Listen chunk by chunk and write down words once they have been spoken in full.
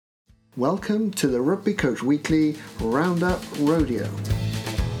Welcome to the Rugby Coach Weekly Roundup Rodeo.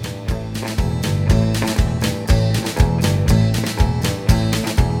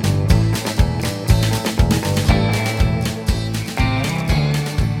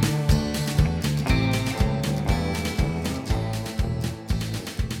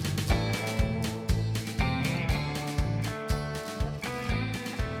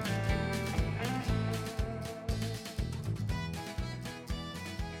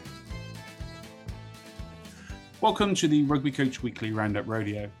 Welcome to the Rugby Coach Weekly Roundup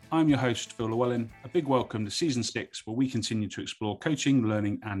Rodeo. I'm your host, Phil Llewellyn. A big welcome to Season 6, where we continue to explore coaching,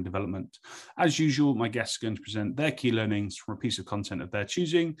 learning and development. As usual, my guests are going to present their key learnings from a piece of content of their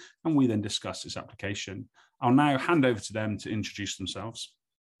choosing, and we then discuss its application. I'll now hand over to them to introduce themselves.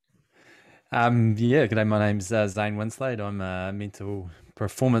 G'day, my name's Zane Winslade. I'm a mental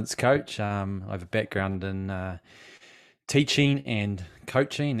performance coach. I have a background in teaching and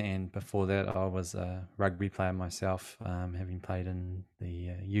coaching, and before that I was a rugby player myself, having played in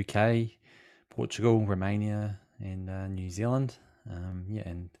the UK, Portugal, Romania and New Zealand.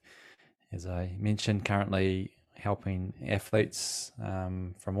 And as I mentioned, currently helping athletes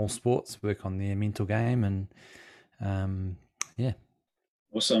from all sports work on their mental game. And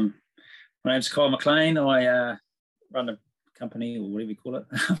Awesome. My name's Kyle McLean. I run a company, or whatever you call it,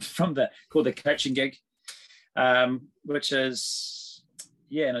 called the Coaching Gig, which is,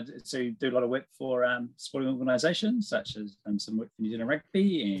 so do a lot of work for sporting organisations, such as some work for New Zealand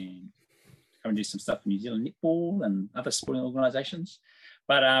Rugby, and come and do some stuff for New Zealand Netball and other sporting organisations.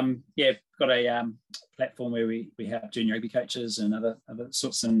 But got a platform where we help junior rugby coaches and other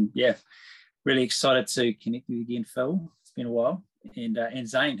sorts. And really excited to connect with you again, Phil. It's been a while. And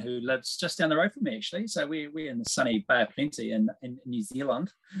Zane, who lives just down the road from me, actually. So we're in the sunny Bay of Plenty in New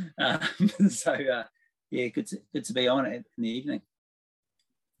Zealand. Good to be on it in the evening.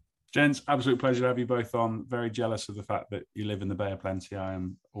 Gents, absolute pleasure to have you both on. Very jealous of the fact that you live in the Bay of Plenty. I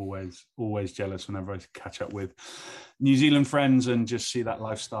am always jealous whenever I catch up with New Zealand friends and just see that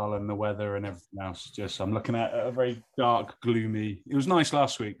lifestyle and the weather and everything else. I'm looking at a very dark, gloomy. It was nice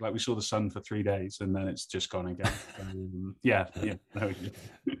last week, like we saw the sun for 3 days, and then it's just gone again.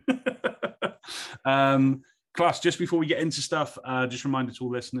 Class, just before we get into stuff, just a reminder to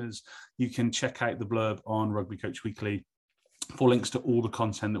all listeners, you can check out the blurb on Rugby Coach Weekly for links to all the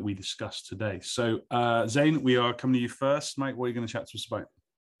content that we discussed today. So, Zane, we are coming to you first, mate. What are you going to chat to us about?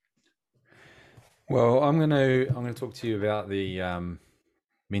 Well, I'm going to talk to you about the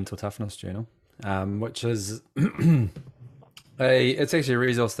Mental Toughness Journal, which is it's actually a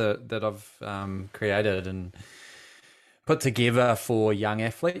resource that I've created and put together for young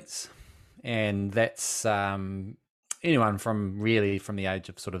athletes, and that's anyone from the age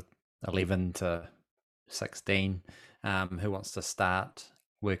of sort of 11 to 16. Who wants to start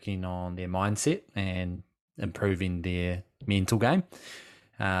working on their mindset and improving their mental game.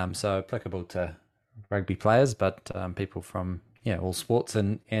 So applicable to rugby players, but people from all sports,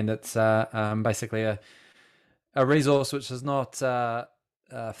 and it's basically a resource which is not a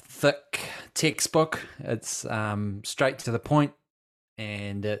thick textbook. It's straight to the point,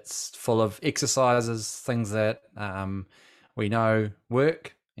 and it's full of exercises, things that we know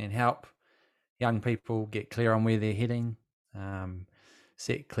work and help young people get clear on where they're heading,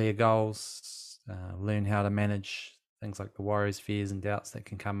 set clear goals, learn how to manage things like the worries, fears and doubts that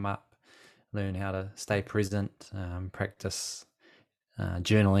can come up, learn how to stay present, practice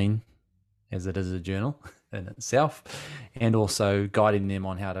journaling, as it is a journal in itself, and also guiding them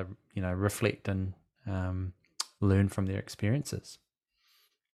on how to reflect and learn from their experiences.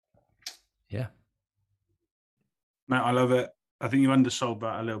 Yeah. Matt, I love it. I think you undersold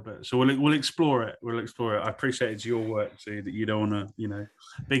that a little bit. So we'll explore it. I appreciate it's your work, so that you don't want to,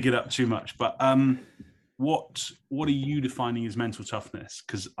 big it up too much. But what are you defining as mental toughness?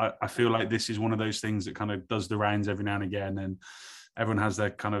 Because I feel like this is one of those things that kind of does the rounds every now and again, and everyone has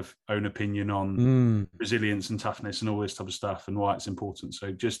their kind of own opinion on resilience and toughness and all this type of stuff and why it's important.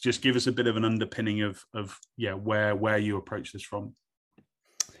 So just give us a bit of an underpinning of where you approach this from.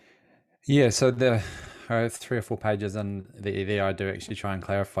 Yeah, so the 3 or 4 pages, and there I do actually try and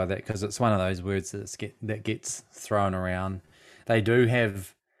clarify that, because it's one of those words that gets thrown around. They do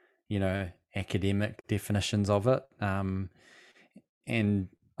have, academic definitions of it, and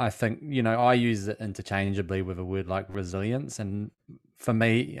I think I use it interchangeably with a word like resilience. And for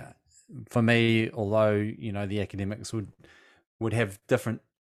me, although the academics would have different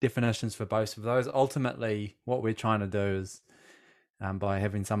definitions for both of those, ultimately what we're trying to do is, by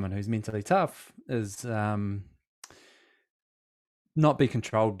having someone who's mentally tough, is not be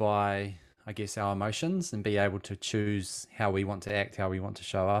controlled by I guess, our emotions and be able to choose how we want to act, how we want to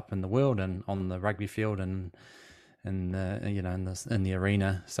show up in the world and on the rugby field and in the in the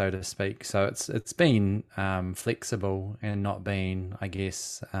arena, so to speak. So it's been flexible and not being, I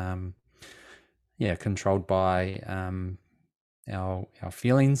guess, controlled by our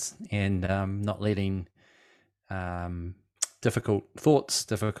feelings and not letting difficult thoughts,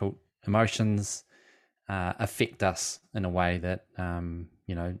 difficult emotions affect us in a way that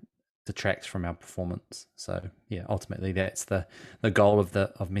detracts from our performance. So ultimately that's the goal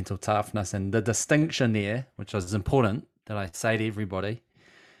of mental toughness. And the distinction there, which is important that I say to everybody,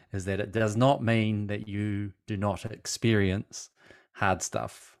 is that it does not mean that you do not experience hard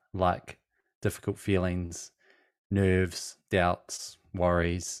stuff like difficult feelings, nerves, doubts,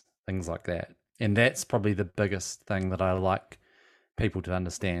 worries, things like that. And that's probably the biggest thing that I like people to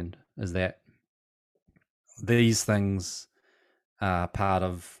understand, is that these things are part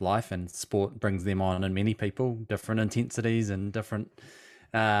of life, and sport brings them on in many people, different intensities and different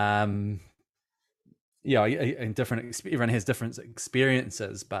and different, everyone has different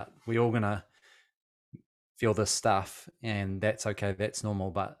experiences, but we're all gonna feel this stuff, and that's okay, that's normal.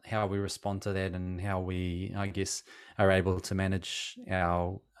 But how we respond to that and how we, I guess, are able to manage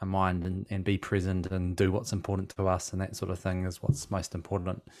our mind and be present and do what's important to us and that sort of thing is what's most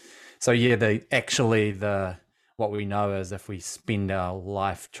important. So what we know is if we spend our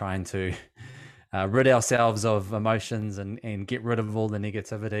life trying to rid ourselves of emotions and get rid of all the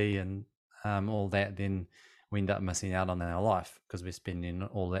negativity and all that, then we end up missing out on our life because we're spending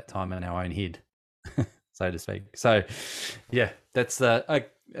all that time in our own head, so to speak. So, that's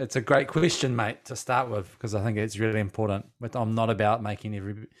it's a great question, mate, to start with, because I think it's really important. But I'm not about making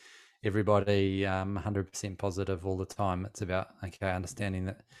everybody 100% positive all the time. It's about understanding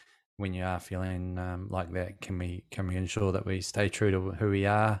that when you are feeling like that, can we ensure that we stay true to who we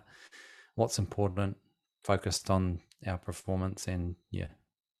are, what's important, focused on our performance, and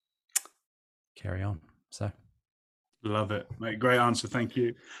carry on. So love it, mate. Great answer, thank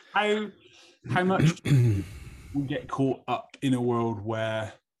you. How much we get caught up in a world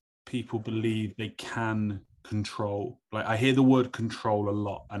where people believe they can control? Like, I hear the word control a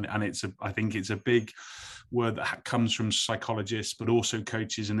lot, and I think it's a big word that comes from psychologists, but also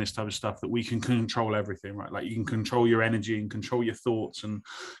coaches and this type of stuff, that we can control everything, right? Like, you can control your energy and control your thoughts and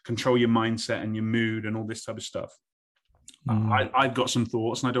control your mindset and your mood and all this type of stuff. I've got some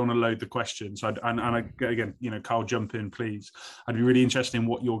thoughts, and I don't want to load the questions. Again, Carl, jump in, please. I'd be really interested in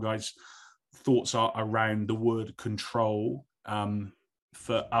what your guys' thoughts are around the word control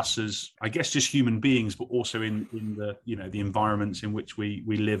for us as, I guess, just human beings, but also in the the environments in which we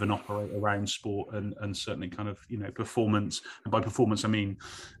live and operate around sport and certainly kind of performance. And by performance, I mean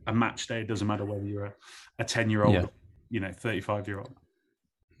a match day. It doesn't matter whether you're a 10-year-old, 35-year-old.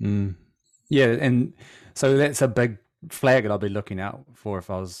 Yeah, and so that's a big flag that I'll be looking out for if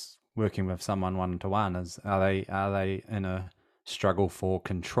I was working with someone one-to-one. Is are they in a struggle for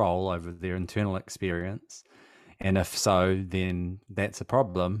control over their internal experience? And if so, then that's a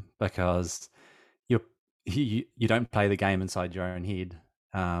problem, because you don't play the game inside your own head.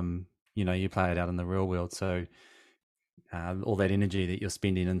 You play it out in the real world. So all that energy that you're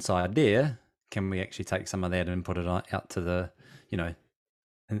spending inside there, can we actually take some of that and put it out to the,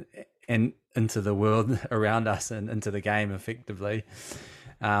 and into the world around us and into the game effectively?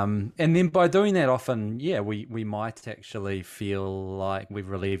 And then by doing that, often, we might actually feel like we've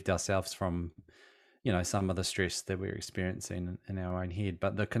relieved ourselves from some of the stress that we're experiencing in our own head.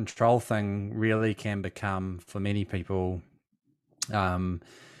 But the control thing really can become, for many people,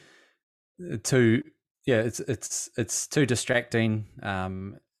 it's too distracting.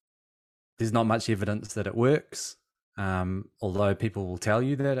 There's not much evidence that it works, although people will tell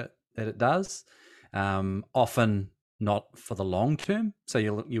you that it does. Often not for the long term. So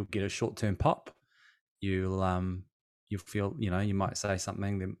you'll get a short term pop. You'll feel, you might say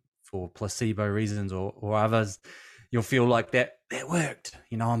something that, for placebo reasons or others, you'll feel like that worked.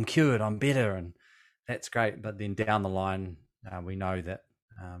 I'm cured, I'm better, and that's great. But then down the line, we know that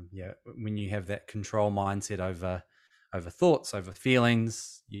when you have that control mindset over thoughts, over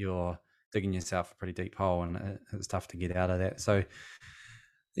feelings, you're digging yourself a pretty deep hole, and it's tough to get out of that. So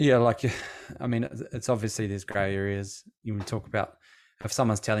it's obviously there's gray areas. You can talk about, if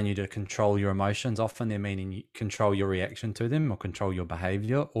someone's telling you to control your emotions, often they're meaning you control your reaction to them, or control your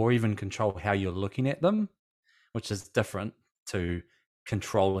behavior, or even control how you're looking at them, which is different to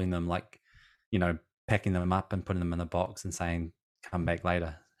controlling them, like, packing them up and putting them in a box and saying, come back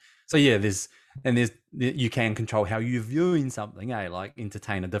later. So you can control how you're viewing something, like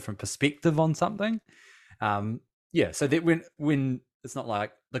entertain a different perspective on something. So that when it's not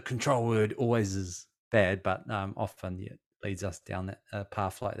like the control word always is bad, but often it leads us down that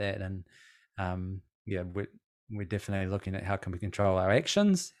path like that. And we're definitely looking at how can we control our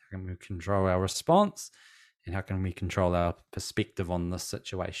actions, how can we control our response, and how can we control our perspective on this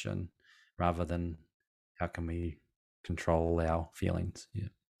situation, rather than how can we control our feelings. Yeah.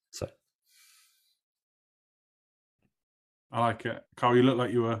 So I like it. Carl, you look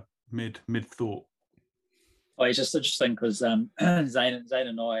like you were mid thought. Oh, it's just interesting because Zane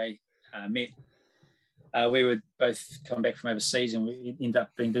and I met. We would both come back from overseas, and we ended up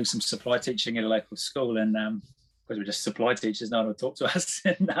doing some supply teaching at a local school. And because we're just supply teachers, no one would talk to us.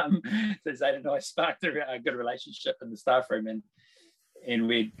 And so Zane and I sparked a good relationship in the staff room. And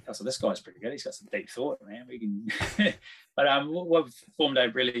I said, this guy's pretty good. He's got some deep thought, man. We can. But we've formed a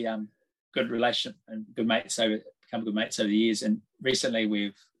really good relation and good mates become good mates over the years. And recently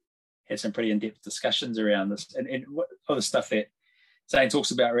we've had some pretty in-depth discussions around this and all the stuff that Zane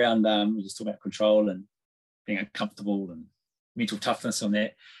talks about around, we just talk about control and being uncomfortable and mental toughness on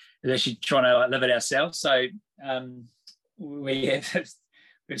that. Is actually trying to live it ourselves. So we have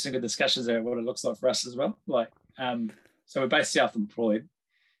some good discussions about what it looks like for us as well. So we're both self-employed.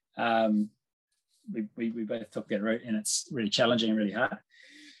 We both took that route, and it's really challenging and really hard.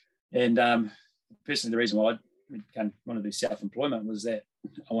 And personally, the reason why I wanted to do self-employment was that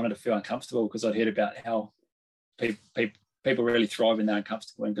I wanted to feel uncomfortable, because I'd heard about how people really thrive when they're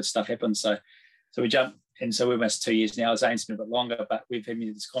uncomfortable and good stuff happens. So we jumped, and so we're almost 2 years now. Zane's been a bit longer, but we've had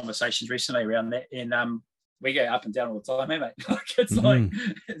these conversations recently around that, and we go up and down all the time, mate. It's like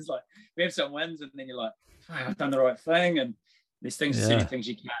we have some wins, and then you're like, oh, I've done the right thing, and there's certain things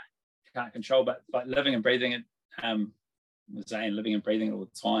you can't control, but like living and breathing it, with Zane, living and breathing it all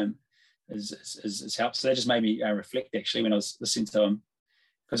the time is helped. So that just made me reflect, actually, when I was listening to him,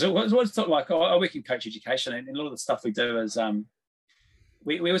 because it was like I work in coach education, and a lot of the stuff we do is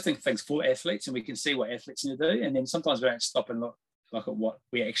we always think of things for athletes, and we can see what athletes need to do, and then sometimes we don't stop and look at what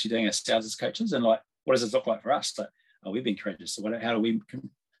we're actually doing ourselves as coaches, and like, what does this look like for us? Like, we've been courageous, so how do we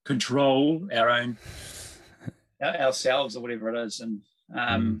control our own ourselves, or whatever it is? And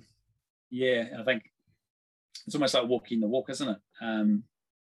I think it's almost like walking the walk, isn't it?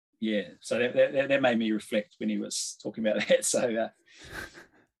 So that made me reflect when he was talking about that. So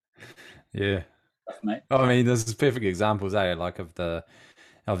mate. I mean, there's perfect examples, like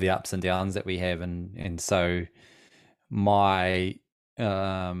of the ups and downs that we have, and so my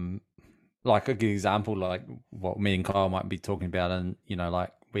like a good example, like what me and Kyle might be talking about, and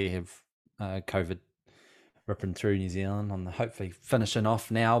like we have COVID ripping through New Zealand, on the hopefully finishing off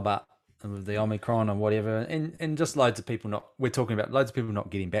now, but with the Omicron and whatever, and just loads of people not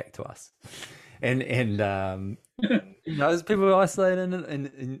getting back to us, and there's people isolated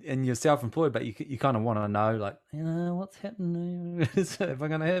and you're self-employed, but you kind of want to know, like, what's happening, if I'm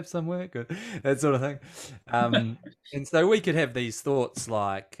going to have some work, or that sort of thing. And so we could have these thoughts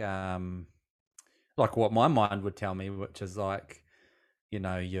like what my mind would tell me, which is like, you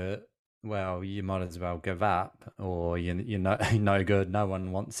might as well give up, or you're no good. No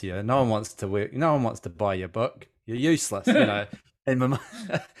one wants you. No one wants to work. No one wants to buy your book. You're useless,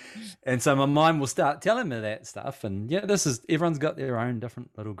 And so my mind will start telling me that stuff. And everyone's got their own different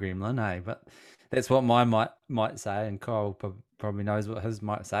little gremlin, but that's what mine might say. And Kyle probably knows what his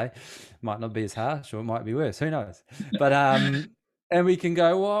might say. Might not be as harsh, or it might be worse. Who knows? But and we can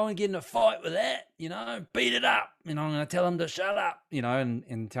go, well, I'm getting a fight with that, beat it up. I'm going to tell him to shut up,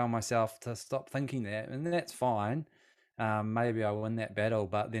 and tell myself to stop thinking that. And that's fine. Maybe I win that battle,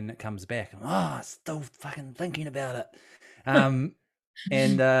 but then it comes back. I'm still fucking thinking about it.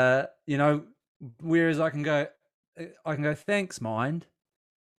 Whereas I can go, thanks, mind.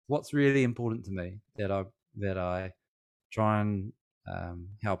 What's really important to me that I try and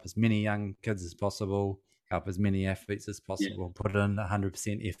help as many young kids as possible, help as many athletes as possible, put in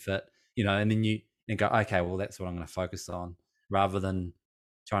 100% effort, and then you go, okay, well, that's what I'm going to focus on, rather than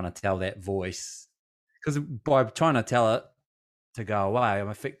trying to tell that voice. Because by trying to tell it to go away, I'm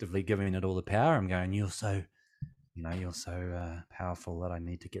effectively giving it all the power. I'm going, you're so powerful that I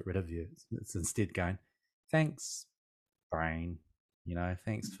need to get rid of you. It's instead going, thanks, brain,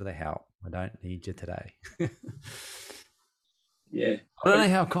 thanks for the help. I don't need you today. Yeah. I don't know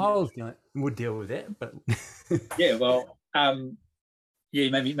how Kyle would deal with that, but yeah, well,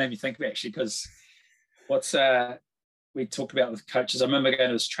 made me think of it, actually, because we talked about with coaches. I remember going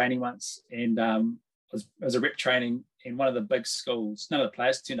to this training once, and it was a rep training in one of the big schools. None of the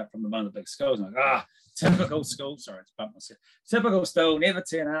players turned up from one of the big schools. I'm like, typical school. Sorry, it's bumped myself. Typical school, never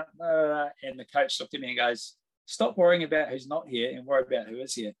turn up. And the coach looked at me and goes, stop worrying about who's not here and worry about who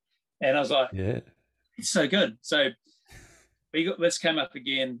is here. And I was like, yeah, it's so good. So this came up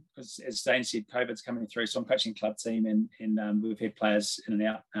again because, as Zane said, COVID's coming through. So I'm coaching club team, and we've had players in and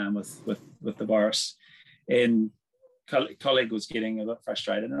out with the virus. And colleague was getting a bit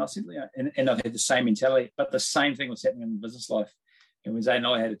frustrated, and I said, and I've had the same mentality, but the same thing was happening in business life. And when Zane and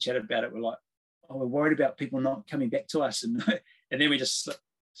I had a chat about it, we're like, oh, we're worried about people not coming back to us, and then we just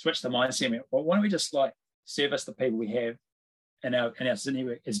switched the mindset. And went, well, why don't we just like service the people we have in our Sydney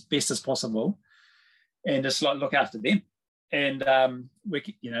work as best as possible, and just like look after them. And we,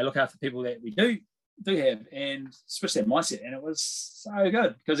 look after people that we do have, and switch that mindset. And it was so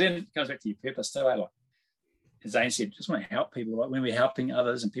good, because then it comes back to your purpose too. Like as Zane said, just want to help people. Like when we're helping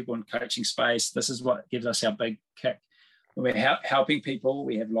others and people in coaching space, this is what gives us our big kick. When we're helping people,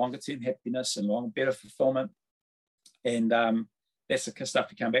 we have longer term happiness and better fulfillment. And that's the stuff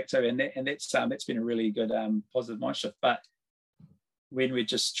we come back to. And that's been a really good positive mind shift. But when we're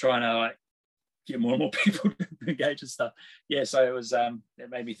just trying to like get more and more people to engage and stuff. Yeah, so it was it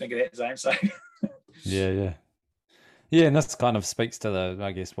made me think of that, Zane. So yeah, and this kind of speaks to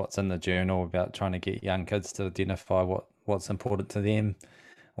I guess what's in the journal about trying to get young kids to identify what's important to them,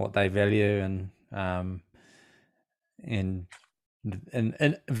 what they value, and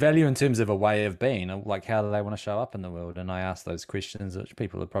value in terms of a way of being, like how do they want to show up in the world. And I ask those questions which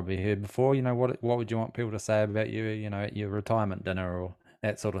people have probably heard before. What would you want people to say about you, at your retirement dinner or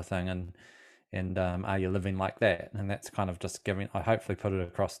that sort of thing, and are you living like that? And that's kind of just I hopefully put it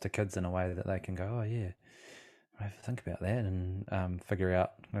across to kids in a way that they can go, oh yeah, I have to think about that and figure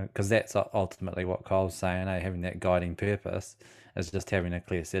out, because that's ultimately what Kyle's saying, having that guiding purpose is just having a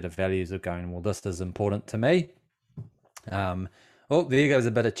clear set of values of going, well, this is important to me. There goes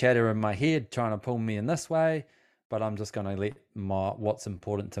a bit of chatter in my head trying to pull me in this way, but I'm just going to let what's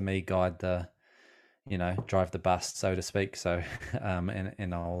important to me guide drive the bus, so to speak. So,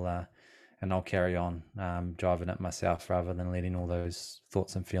 and I'll carry on driving it myself rather than letting all those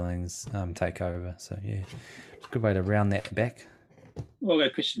thoughts and feelings take over. So yeah, it's a good way to round that back. Well, I've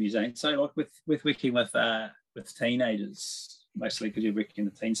got a question for you, Zane. So like with working with teenagers, mostly because you're working in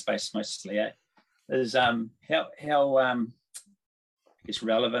the teen space mostly, is how I guess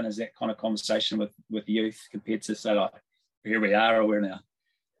relevant is that kind of conversation with youth compared to, say, like here we are, or we're in our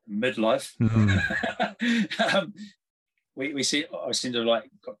midlife. Mm-hmm. I seem to have like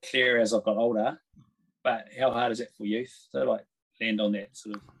got clearer as I've got older, but how hard is it for youth to like land on that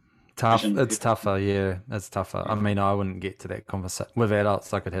sort of tough? It's tougher, yeah. It's tougher. I mean, I wouldn't get to that conversation with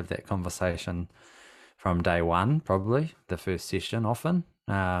adults. I could have that conversation from day one, probably the first session, often.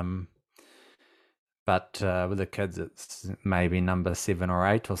 But with the kids, it's maybe number 7 or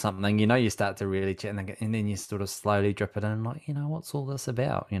 8 or something. You start to really chat, and then you sort of slowly drip it in, like, what's all this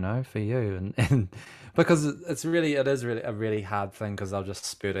about, for you? And because it is really a really hard thing, because they'll just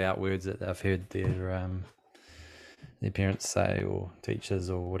spurt out words that they've heard their parents say, or teachers,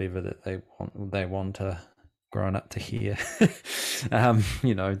 or whatever that they want to grown up to hear. And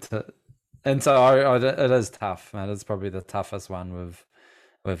so it is tough. It is probably the toughest one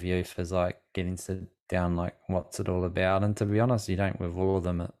with youth, is like getting down, like, what's it all about? And to be honest, you don't with all of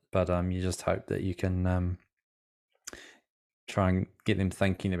them, but you just hope that you can try and get them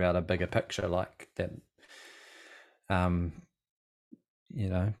thinking about a bigger picture, like that. They're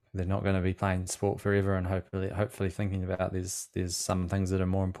not going to be playing sport forever, and hopefully thinking about there's some things that are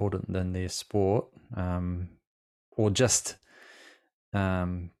more important than their sport, or just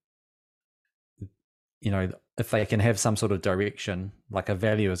if they can have some sort of direction, like a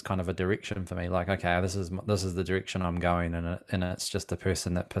value is kind of a direction for me. Like, okay, this is the direction I'm going, and it's just a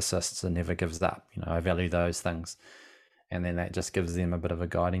person that persists and never gives up. I value those things, and then that just gives them a bit of a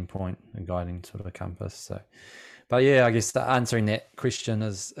guiding point, a guiding sort of compass. So, but yeah, I guess answering that question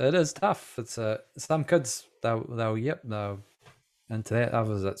is tough. It's some kids they'll into that.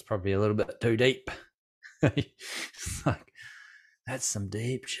 Others, it's probably a little bit too deep. It's like, that's some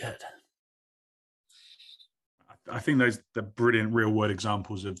deep shit. I think the brilliant real world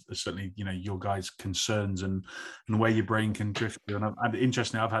examples of certainly, your guys' concerns and where your brain can drift to. And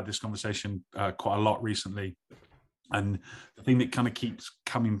interestingly, I've had this conversation quite a lot recently. And the thing that kind of keeps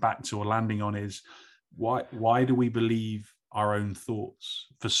coming back to or landing on is why do we believe our own thoughts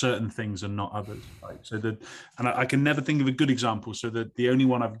for certain things and not others? Right? So I can never think of a good example. So the only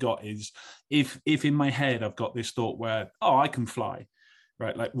one I've got is if in my head I've got this thought where, oh, I can fly.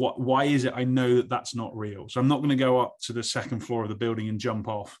 Right, like why is it I know that that's not real? So I'm not going to go up to the second floor of the building and jump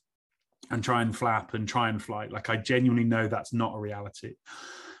off and try and flap and try and fly. Like, I genuinely know that's not a reality.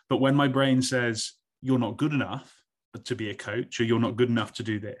 But when my brain says you're not good enough to be a coach, or you're not good enough to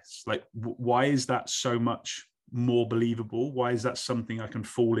do this, like, why is that so much more believable? Why is that something I can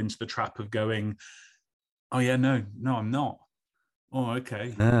fall into the trap of going, oh yeah, no, I'm not. Oh,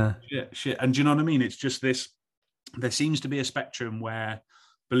 okay. Yeah. Shit. And do you know what I mean? It's just this. There seems to be a spectrum where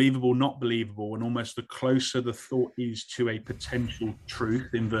believable, not believable, and almost the closer the thought is to a potential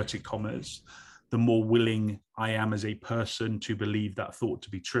truth, inverted commas, the more willing I am as a person to believe that thought to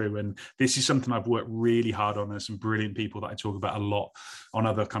be true. And this is something I've worked really hard on. There's some brilliant people that I talk about a lot on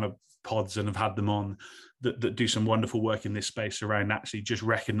other kind of pods and have had them on that do some wonderful work in this space around actually just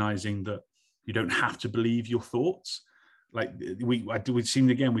recognizing that you don't have to believe your thoughts. Like we seem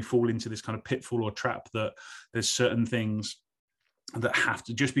again, we fall into this kind of pitfall or trap that there's certain things that have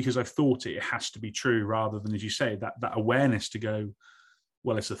to, just because I've thought it has to be true, rather than, as you say, that awareness to go,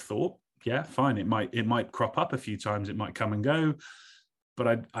 well, it's a thought. Yeah, fine. It might crop up a few times. It might come and go, but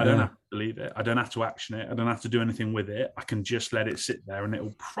I don't have to believe it. I don't have to action it. I don't have to do anything with it. I can just let it sit there, and it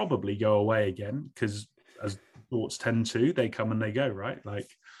will probably go away again, because as thoughts tend to, they come and they go, right? Like,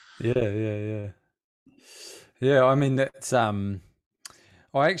 yeah. I mean, that's I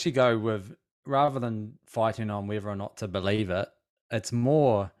actually go with, rather than fighting on whether or not to believe it, it's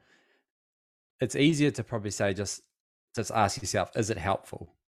easier to probably say, just ask yourself, is it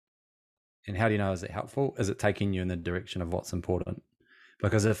helpful? And how do you know, is it helpful? Is it taking you in the direction of what's important?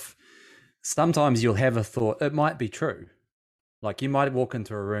 Because if sometimes you'll have a thought, it might be true. Like you might walk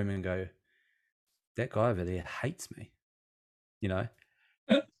into a room and go, that guy over there hates me,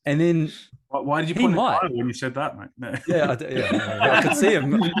 and then why did you point at when you said that, mate? No. Yeah, I could see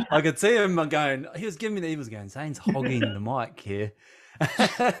him. I could see him going. He was giving me he was going, Zane's hogging the mic here.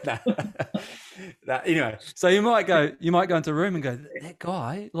 Anyway, so you might go into a room and go, that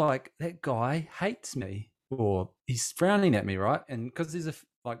guy hates me, or he's frowning at me, right? And because there's a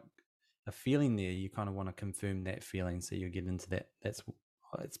feeling there, you kind of want to confirm that feeling, so you get into that. It's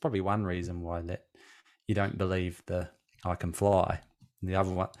probably one reason why that you don't believe the I can fly. The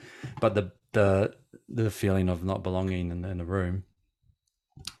other one, but the feeling of not belonging in a room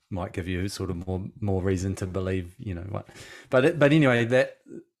might give you sort of more reason to believe, what. But anyway, that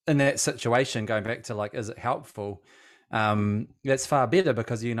in that situation, going back to like, is it helpful? That's far better,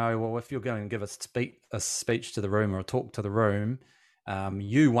 because well, if you're going to give a speech to the room or a talk to the room,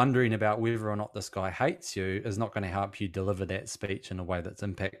 you wondering about whether or not this guy hates you is not going to help you deliver that speech in a way that's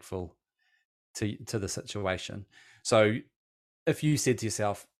impactful to the situation. So if you said to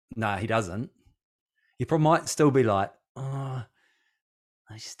yourself, nah, he doesn't, you probably might still be like, oh,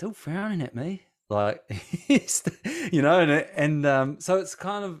 he's still frowning at me. Like, and so it's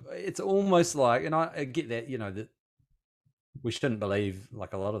kind of, it's almost like, and I get that, that we shouldn't believe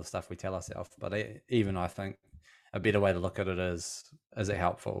like a lot of the stuff we tell ourselves, but even I think a better way to look at it is it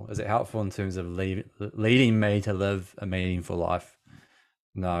helpful? Is it helpful in terms of leading me to live a meaningful life?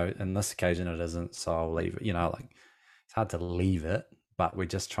 No, in this occasion it isn't, so I'll leave it. It's hard to leave it, but we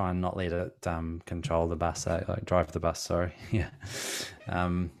just try and not let it control the bus, drive the bus. Sorry, yeah.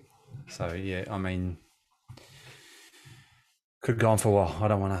 So yeah, I mean, could go on for a while. I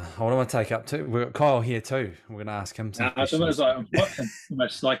don't want to take up too. We've got Kyle here too. We're going to ask him some questions. It's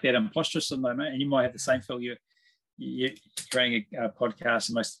almost like that imposter syndrome, mate. And you might have the same feel. You're creating a podcast,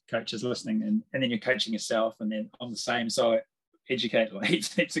 and most coaches listening, and then you're coaching yourself, and then I'm the same. So I educate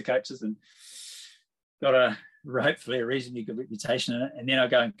heaps of coaches, and got hopefully a reasonably good reputation in it. And then I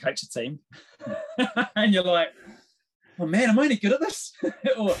go and coach a team, and you're like, oh man, am I any good at this?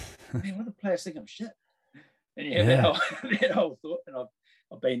 Or man, what do the players think I'm shit? And you have that whole thought, and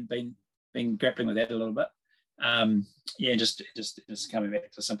I've been grappling with that a little bit. Just coming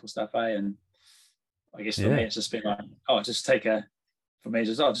back to simple stuff, And I guess for me, it's just been like, I'll just take an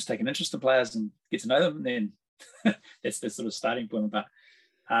interest in players and get to know them, and then that's the sort of starting point.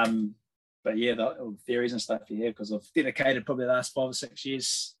 But yeah, the theories and stuff, because I've dedicated probably the last 5 or 6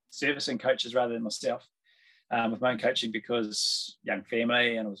 years servicing coaches rather than myself, with my own coaching, because young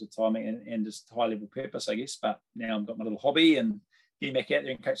family, and it was a timing and just high level purpose, I guess. But now I've got my little hobby, and getting back out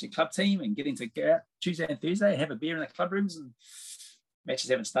there and coaching the club team, and getting to go out Tuesday and Thursday and have a beer in the club rooms, and matches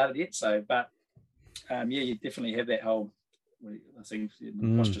haven't started yet. So, but you definitely have that whole, I think,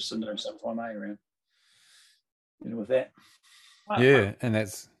 imposter syndrome sometime around, with that. Yeah, and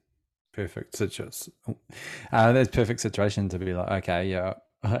that's perfect situation. That's perfect situation to be like, okay, yeah,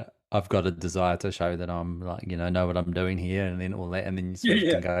 I've got a desire to show that I'm like, know what I'm doing here, and then all that, and then you sort of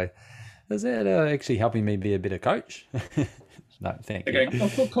can go, is that actually helping me be a better coach? No, thank you. Okay,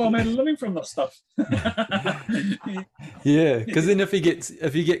 I've got Kyle made a living from this stuff. Yeah, because then if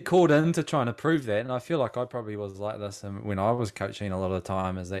you get caught into trying to prove that, and I feel like I probably was like this, and when I was coaching a lot of the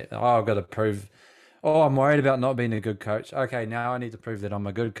time, is that I've got to prove. Oh, I'm worried about not being a good coach. Okay, now I need to prove that I'm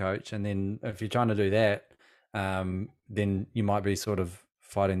a good coach. And then if you're trying to do that, then you might be sort of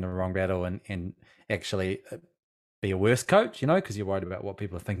fighting the wrong battle, and actually be a worse coach, you know, because you're worried about what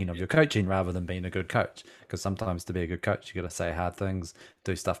people are thinking of your coaching rather than being a good coach. Because sometimes to be a good coach, you got to say hard things,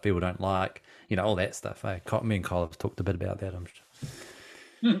 do stuff people don't like, you know, all that stuff. Me and Kyle have talked a bit about that, I'm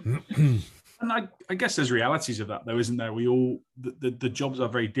sure. And I guess there's realities of that, though, isn't there? We all the jobs are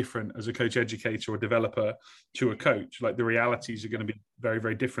very different as a coach, educator, or developer to a coach. Like the realities are going to be very,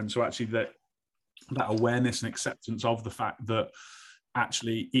 very different. So actually, that awareness and acceptance of the fact that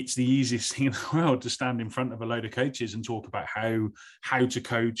actually it's the easiest thing in the world to stand in front of a load of coaches and talk about how to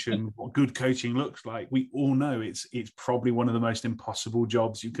coach and what good coaching looks like. We all know it's probably one of the most impossible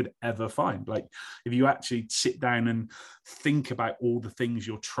jobs you could ever find. Like if you actually sit down and think about all the things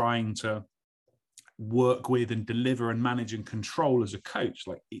you're trying to work with and deliver and manage and control as a coach,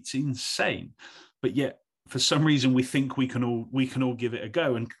 like it's insane. But yet for some reason we think we can all give it a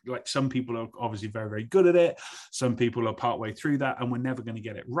go, and like some people are obviously very, very good at it, some people are partway through that, and we're never going to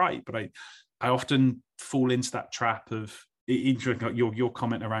get it right. But I often fall into that trap of your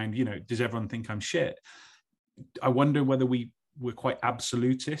comment around, you know, does everyone think I'm shit? I wonder whether we're quite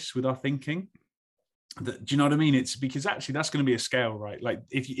absolutist with our thinking. Do you know what I mean? It's because actually that's going to be a scale, right? Like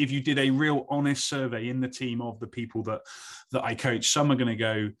if you did a real honest survey in the team of the people that I coach, some are going to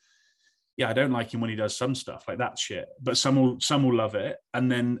go, yeah, I don't like him when he does some stuff, like that shit. But some will love it.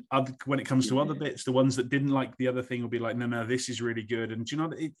 And then when it comes to other bits, the ones that didn't like the other thing will be like, no, this is really good. And do you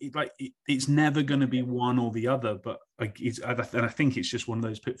know, it's never going to be one or the other. But and I think it's just one of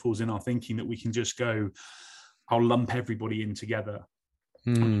those pitfalls in our thinking that we can just go, I'll lump everybody in together.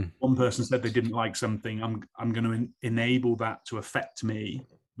 One person said they didn't like something, I'm going to enable that to affect me,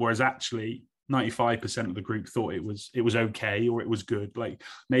 whereas actually 95% of the group thought it was okay or it was good. Like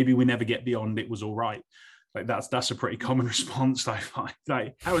maybe we never get beyond it was all right. Like that's a pretty common response I find.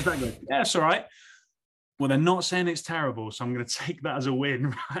 Like, how is that going? Yeah, it's all right. Well, they're not saying it's terrible, so I'm going to take that as a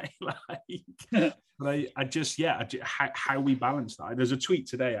win, right? How we balance that. There's a tweet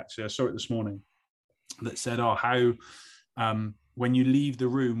today, actually, I saw it this morning, that said, how when you leave the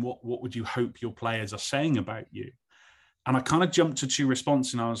room, what would you hope your players are saying about you? And I kind of jumped to two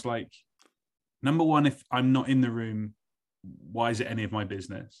responses, and I was like, number one, if I'm not in the room, why is it any of my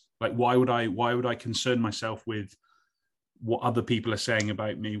business? Like, why would I concern myself with what other people are saying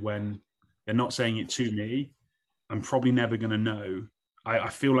about me when they're not saying it to me? I'm probably never going to know. I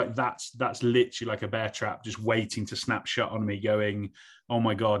feel like that's literally like a bear trap just waiting to snap shut on me, going, oh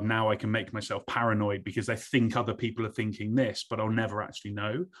my God, now I can make myself paranoid because I think other people are thinking this, but I'll never actually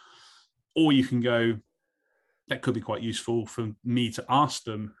know. Or you can go, that could be quite useful for me to ask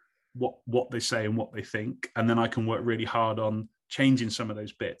them what they say and what they think, and then I can work really hard on changing some of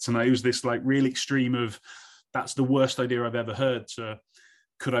those bits. And I use this like real extreme of, that's the worst idea I've ever heard, to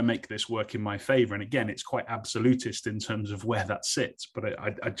could I make this work in my favor? And again, it's quite absolutist in terms of where that sits, but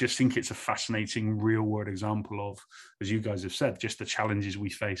I just think it's a fascinating real world example of, as you guys have said, just the challenges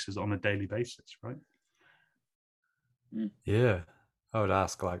we face as on a daily basis, right? Yeah, I would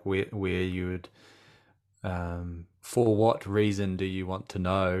ask like where you would, for what reason do you want to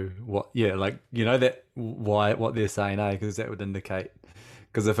know what? Yeah, like, you know, that why what they're saying, because that would indicate.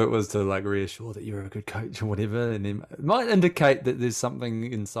 Because if it was to like reassure that you're a good coach or whatever, and then it might indicate that there's something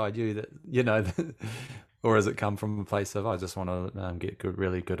inside you that, you know, or has it come from a place of, I just want to get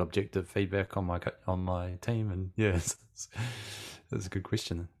really good objective feedback on my team? And yes, that's a good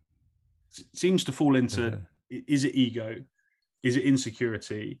question. It seems to fall into, is it ego, is it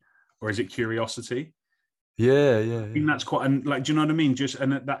insecurity, or is it curiosity? Yeah. I think that's quite, and like, do you know what I mean? Just,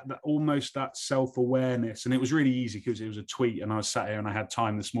 and that almost that self-awareness. And it was really easy because it was a tweet, and I was sat here and I had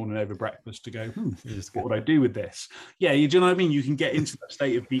time this morning over breakfast to go, what would I do with this? Yeah, do you know what I mean? You can get into that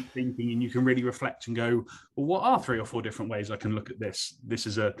state of deep thinking, and you can really reflect and go, well, what are 3 or 4 different ways I can look at this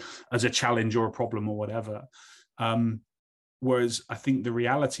as a challenge or a problem or whatever. Whereas I think the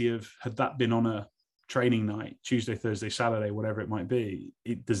reality of, had that been on a training night, Tuesday, Thursday, Saturday, whatever it might be,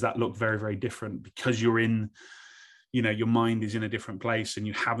 does that look very, very different because you're in, you know, your mind is in a different place and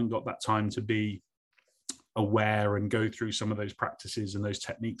you haven't got that time to be aware and go through some of those practices and those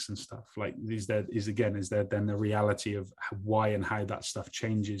techniques and stuff. Like, is there then the reality of why and how that stuff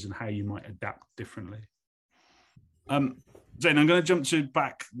changes and how you might adapt differently? Zane, I'm going to jump to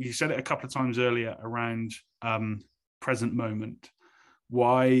back. You said it a couple of times earlier around present moment.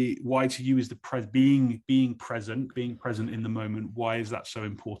 Why to you is being present in the moment? Why is that so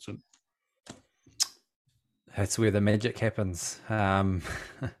important? That's where the magic happens in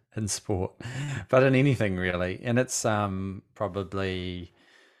sport, but in anything really. And it's probably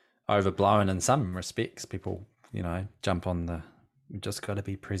overblown in some respects. People, you know, jump on the just got to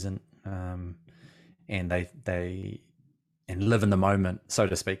be present, and they live in the moment, so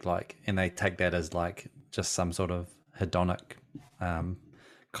to speak. Like, and they take that as like just some sort of hedonic,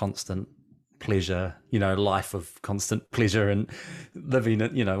 constant pleasure, life of constant pleasure and living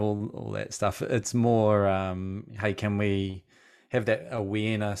it, all that stuff. It's more, hey, can we have that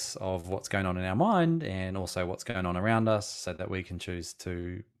awareness of what's going on in our mind and also what's going on around us, so that we can choose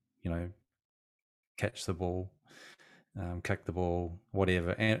to, catch the ball, kick the ball,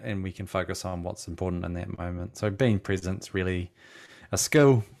 whatever, and we can focus on what's important in that moment. So being present's really a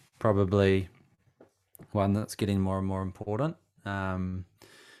skill, probably one that's getting more and more important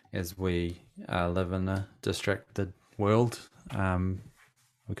as we live in a distracted world,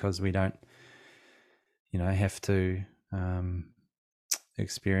 because we don't, have to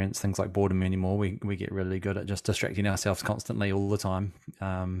experience things like boredom anymore. We get really good at just distracting ourselves constantly all the time,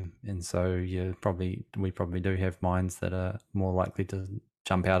 and so we probably do have minds that are more likely to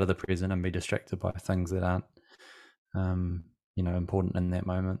jump out of the present and be distracted by things that aren't important in that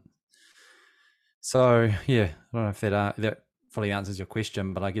moment. So yeah, I don't know if that fully answers your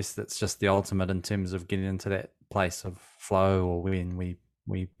question, but I guess that's just the ultimate in terms of getting into that place of flow, or when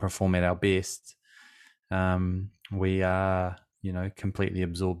we perform at our best. We are completely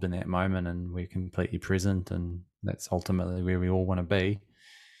absorbed in that moment, and we're completely present, and that's ultimately where we all want to be.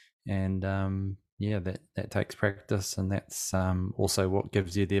 And that takes practice, and that's also what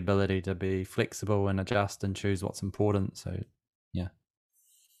gives you the ability to be flexible and adjust and choose what's important. So yeah.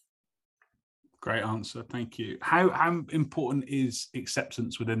 Great answer, thank you. How important is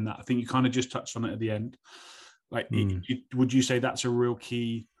acceptance within that? I think you kind of just touched on it at the end. Would you say that's a real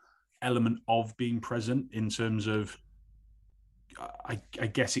key element of being present, in terms of, I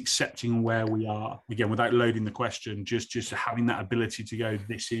guess, accepting where we are, again, without loading the question, just having that ability to go,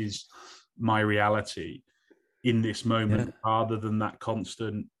 this is my reality in this moment, rather than that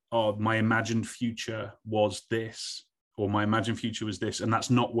constant, oh, my imagined future was this, or my imagined future was this, and that's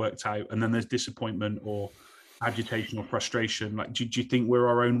not worked out, and then there's disappointment or agitation or frustration. Like, do you think we're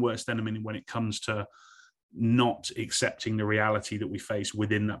our own worst enemy when it comes to not accepting the reality that we face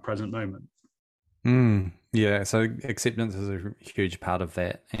within that present moment? Yeah, so acceptance is a huge part of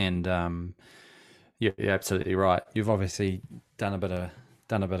that, and you're absolutely right. You've obviously done a bit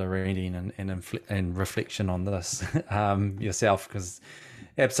of reading and reflection on this yourself, because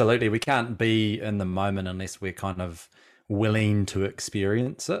absolutely we can't be in the moment unless we're kind of willing to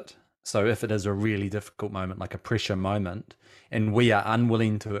experience it. So if it is a really difficult moment, like a pressure moment, and we are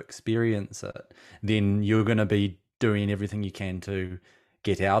unwilling to experience it, then you're going to be doing everything you can to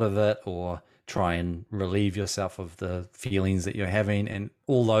get out of it, or try and relieve yourself of the feelings that you're having, and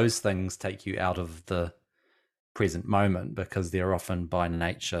all those things take you out of the present moment, because they're often by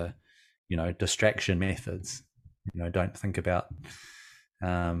nature, distraction methods. Don't think about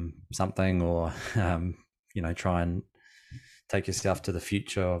something, or try and take yourself to the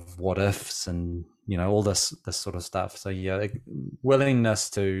future of what ifs and all this sort of stuff. So yeah, willingness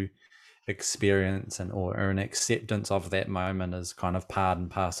to experience or an acceptance of that moment is kind of part and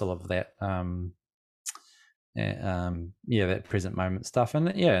parcel of that that present moment stuff.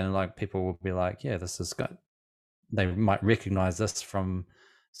 And like, people will be like, this is good. They might recognize this from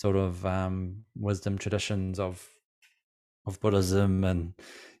sort of wisdom traditions of Buddhism and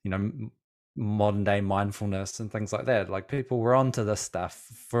modern day mindfulness and things like that. Like, people were onto this stuff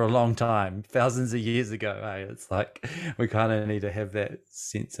for a long time, thousands of years ago. Hey, it's like we kind of need to have that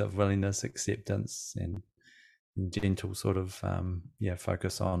sense of willingness, acceptance, and gentle sort of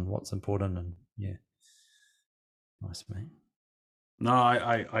focus on what's important. And nice, mate. No,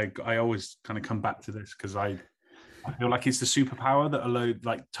 I always kind of come back to this, because I feel like it's the superpower that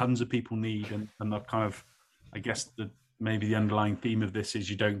like tons of people need, and I've kind of, I guess maybe the underlying theme of this is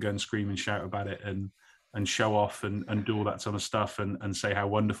you don't go and scream and shout about it and show off and do all that sort of stuff and say how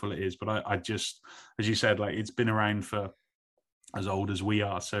wonderful it is. But I just, as you said, like, it's been around for as old as we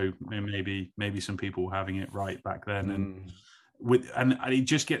are. So maybe some people were having it right back then. And it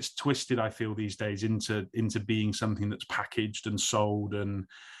just gets twisted, I feel, these days into being something that's packaged and sold, and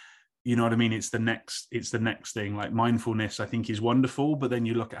you know what I mean? It's the next thing. Like, mindfulness, I think, is wonderful, but then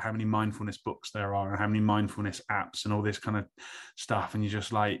you look at how many mindfulness books there are and how many mindfulness apps and all this kind of stuff, and you're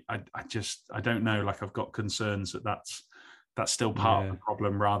just like, I don't know. Like, I've got concerns that's still part of the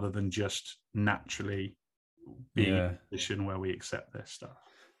problem, rather than just naturally being in a position where we accept this stuff.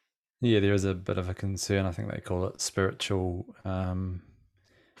 Yeah, there is a bit of a concern. I think they call it spiritual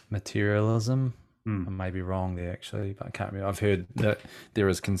materialism. I may be wrong there, actually, but I can't remember. I've heard that there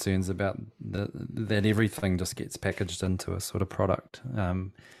is concerns about that everything just gets packaged into a sort of product,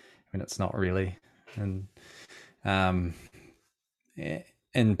 when it's not really, and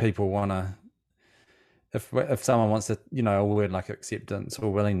people want to if someone wants to, a word like acceptance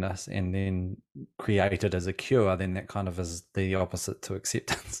or willingness and then create it as a cure, then that kind of is the opposite to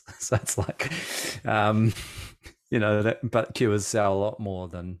acceptance. So it's like, but cures sell a lot more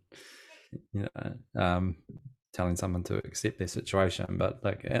than, telling someone to accept their situation. But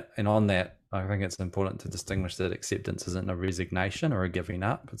and on that, I think it's important to distinguish that acceptance isn't a resignation or a giving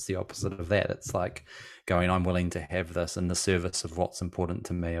up. It's the opposite of that. It's like going, I'm willing to have this in the service of what's important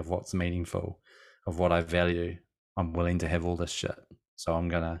to me, of what's meaningful, of what I value. I'm willing to have all this shit. So I'm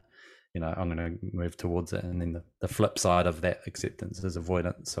gonna move towards it. And then the flip side of that acceptance is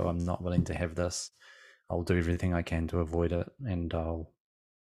avoidance. So I'm not willing to have this. I'll do everything I can to avoid it, and I'll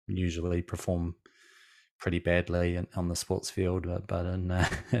usually perform pretty badly on the sports field, but in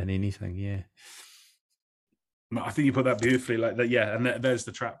anything, yeah. I think you put that beautifully, like that, yeah. And there's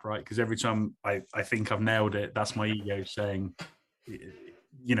the trap, right? Because every time I think I've nailed it, that's my ego saying,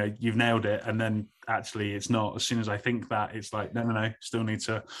 you've nailed it, and then actually it's not. As soon as I think that, it's like, no, still need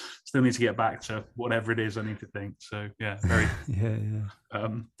to get back to whatever it is I need to think. So yeah, very yeah.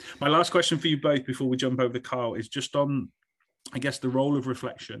 My last question for you both before we jump over to Kyle is just on, I guess, the role of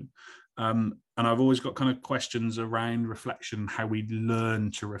reflection. And I've always got kind of questions around reflection, how we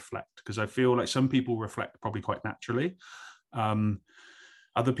learn to reflect, because I feel like some people reflect probably quite naturally.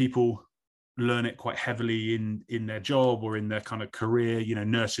 Other people learn it quite heavily in their job or in their kind of career.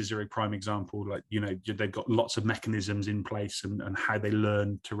 Nurses are a prime example. Like, they've got lots of mechanisms in place and how they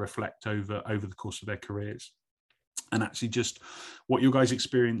learn to reflect over the course of their careers. And actually just what your guys'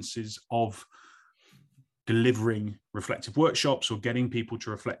 experiences of delivering reflective workshops or getting people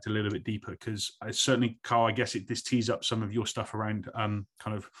to reflect a little bit deeper, because I certainly, Carl, I guess this tees up some of your stuff around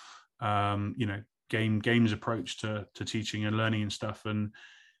games approach to teaching and learning and stuff. And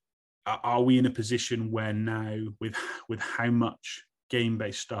are we in a position where now with how much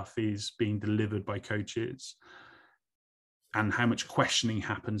game-based stuff is being delivered by coaches and how much questioning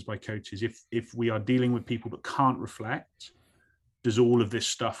happens by coaches, if we are dealing with people that can't reflect, does all of this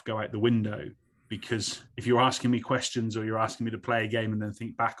stuff go out the window? Because if you're asking me questions or you're asking me to play a game and then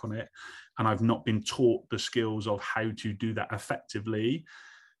think back on it, and I've not been taught the skills of how to do that effectively,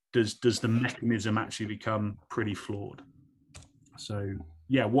 does the mechanism actually become pretty flawed? So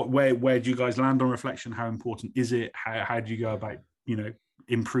yeah, where do you guys land on reflection? How important is it? How do you go about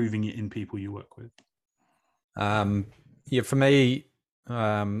improving it in people you work with? For me,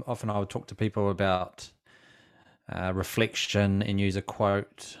 often I would talk to people about reflection and use a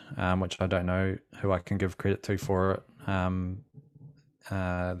quote, which I don't know who I can give credit to for it,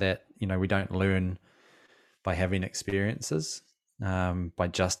 that we don't learn by having experiences, by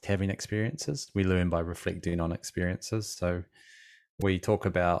just having experiences. We learn by reflecting on experiences. So we talk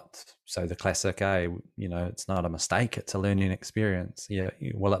about, the classic, it's not a mistake, it's a learning experience. Yeah,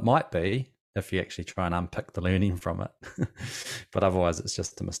 well, it might be if you actually try and unpick the learning from it, but otherwise it's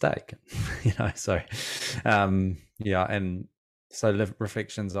just a mistake, so and so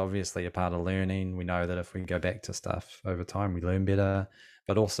reflection's obviously a part of learning. We know that if we go back to stuff over time, we learn better,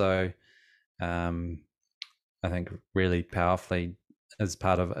 but also I think really powerfully as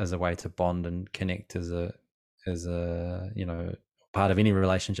a way to bond and connect as a part of any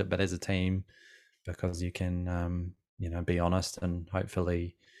relationship, but as a team, because you can be honest and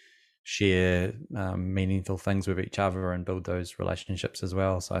hopefully share meaningful things with each other and build those relationships as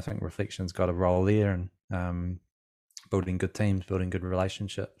well. So I think reflection's got a role there, and building good teams, building good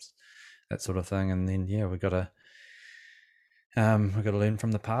relationships, that sort of thing. And then we've got to learn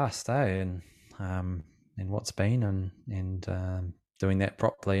from the past, and what's been, and doing that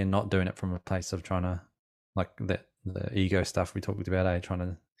properly, and not doing it from a place of trying to, like the ego stuff we talked about,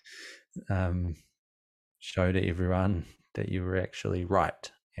 trying to show to everyone that you were actually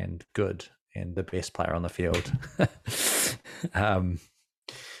right and good and the best player on the field. That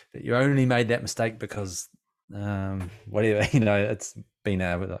you only made that mistake because whatever, it's been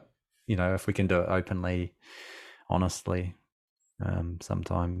if we can do it openly, honestly,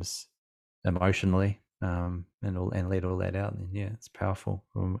 sometimes emotionally, and let all that out, then it's powerful.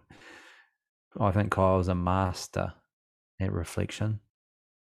 I think Kyle's a master at reflection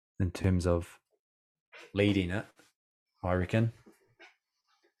in terms of leading it, I reckon.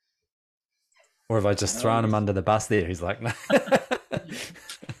 Or have I just thrown him under the bus there? He's like, no.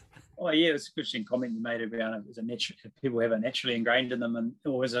 Oh yeah, it's a good comment you made about it. Is it people have it naturally ingrained in them,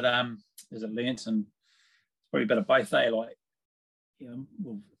 or is it learnt? And it's probably a bit of both.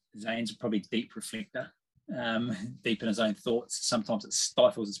 Zane's probably a deep reflector, deep in his own thoughts. Sometimes it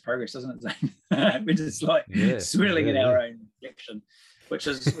stifles his progress, doesn't it, Zane? We're just like swirling in our own reflection, which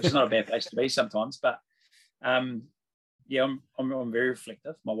is not a bad place to be sometimes. But yeah, I'm very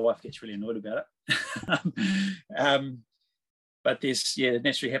reflective. My wife gets really annoyed about it. But this,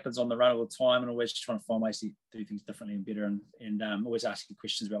 naturally happens on the run all the time, and always trying to find ways to do things differently and better, and always asking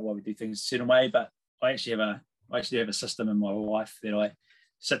questions about why we do things a certain way. But I actually have a system in my life that I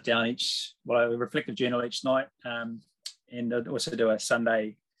sit down I reflective journal each night, and I also do a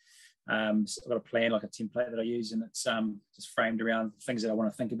Sunday. I've got a plan, like a template that I use, and it's just framed around things that I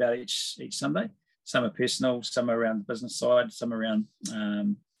want to think about each Sunday. Some are personal, some are around the business side, some around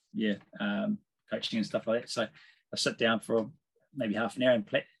coaching and stuff like that. So I sit down for maybe half an hour and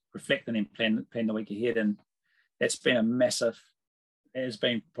reflect, and then plan the week ahead. And that's been it has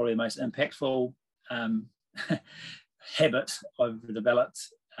been probably the most impactful habit I've developed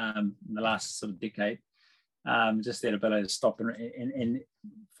in the last sort of decade. Just that ability to stop and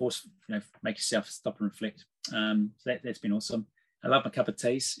force, make yourself stop and reflect. So that's been awesome. I love my cup of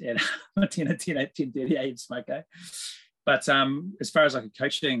teas, and I'm a 10:30 a.m. smoker. But as far as like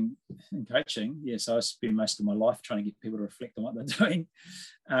coaching, so I spend most of my life trying to get people to reflect on what they're doing.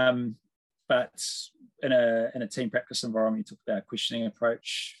 But in a team practice environment, you talk about a questioning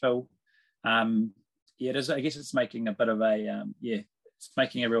approach, Phil. It is. I guess it's making a bit of a it's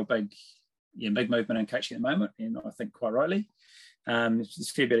making a real big movement in coaching at the moment, and I think quite rightly. There's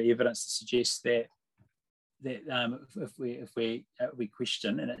a fair bit of evidence to suggest that if we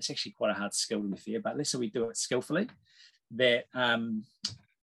question, and it's actually quite a hard skill to be fair, but let's say we do it skillfully, that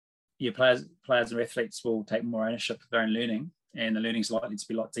players and athletes will take more ownership of their own learning, and the learning is likely to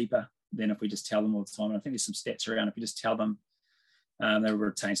be a lot deeper than if we just tell them all the time. And I think there's some stats around, if you just tell them, they will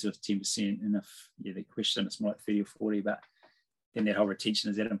retain sort of 10%, and if they question, it's more like 30 or 40, but then that whole retention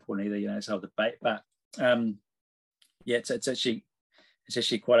is that important either, it's a whole debate. But it's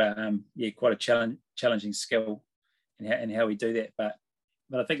actually quite a challenging skill in how we do that. But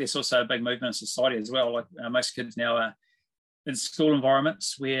I think there's also a big movement in society as well. Like most kids now are in school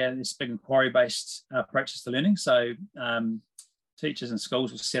environments where there's big inquiry-based approaches to learning. So teachers and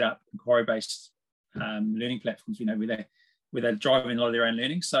schools will set up inquiry-based learning platforms, where they're driving a lot of their own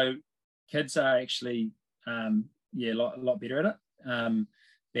learning. So kids are actually a lot better at it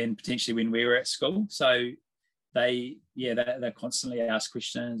than potentially when we were at school. So they constantly ask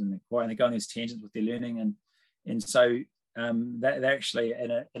questions and they go on these tangents with their learning, and so they're actually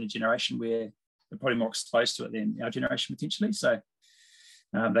in a generation where they're probably more exposed to it than our generation potentially. So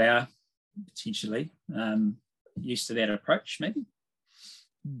they are potentially used to that approach, maybe.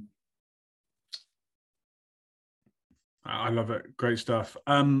 I love it. Great stuff.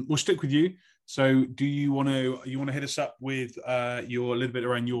 We'll stick with you. So do you want to hit us up with a little bit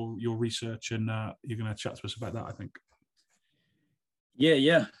around your research, and you're going to chat to us about that, I think.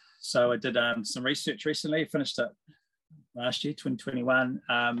 Yeah. So I did some research recently. I finished it last year, 2021,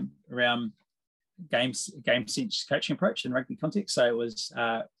 around game sense coaching approach in rugby context. So it was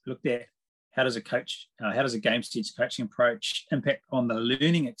looked at how does a game sense coaching approach impact on the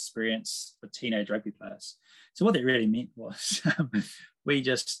learning experience for teenage rugby players. So what that really meant was we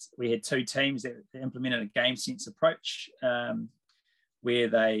had two teams that implemented a game sense approach where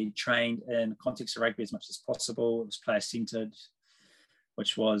they trained in the context of rugby as much as possible. It was player centered,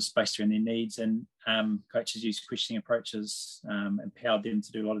 which was based around their needs, and coaches used questioning approaches, empowered them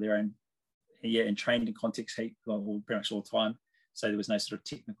to do a lot of their own, and trained in context pretty much all the time. So there was no sort of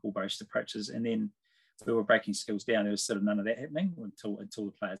technical based approaches. And then we were breaking skills down. There was sort of none of that happening until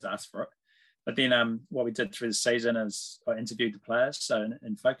the players asked for it. But then what we did through the season is I interviewed the players, so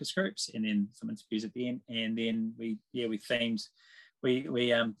in focus groups, and then some interviews at the end. And then we themed.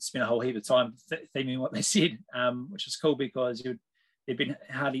 We spent a whole heap of time theming what they said, which was cool because there'd been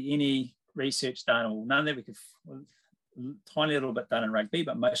hardly any research done, or none that we could, tiny little bit done in rugby,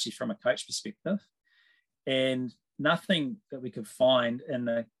 but mostly from a coach perspective, and nothing that we could find in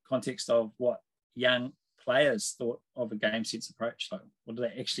the context of what young players thought of a game sense approach. Like, what do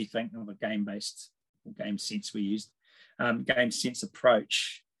they actually think of a game-based or game sense we used? Game sense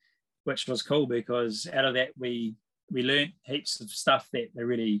approach, which was cool because out of that we learned heaps of stuff that they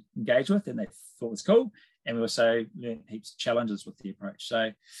really engaged with and they thought was cool. And we also learned heaps of challenges with the approach.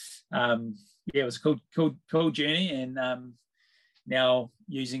 So it was a cool journey. And now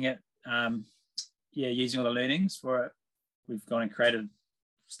using it, using all the learnings for it, we've gone and created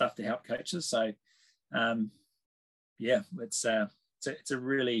stuff to help coaches. So it's a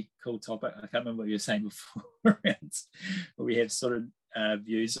really cool topic. I can't remember what you were saying before. We have sort of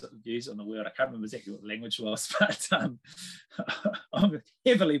views on the world. I can't remember exactly what the language was, but I'm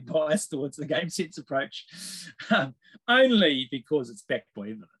heavily biased towards the game sense approach, only because it's backed by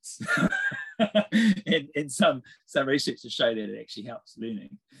evidence and some research to show that it actually helps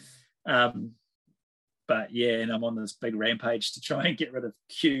learning. but yeah, and I'm on this big rampage to try and get rid of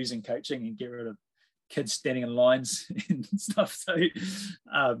cues and coaching and get rid of kids standing in lines and stuff. So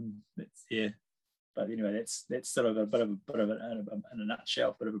yeah. But anyway, that's sort of a bit of it in a nutshell,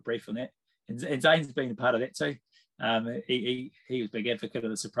 a bit of a brief on that. And Zane's been a part of that too. He was a big advocate of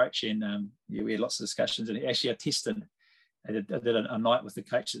this approach, and yeah, we had lots of discussions. And actually, I did a night with the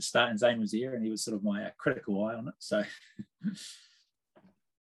coach at the start, and Zane was there, and he was sort of my critical eye on it. So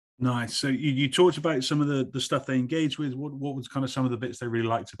nice. So you talked about some of the stuff they engaged with. What was kind of some of the bits they really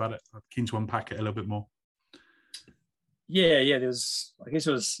liked about it? I'm keen to unpack it a little bit more. Yeah. There was, I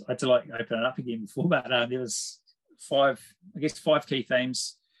had to like open it up again before, but there was five key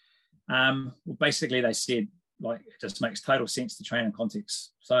themes. Well, basically they said, like, it just makes total sense to train in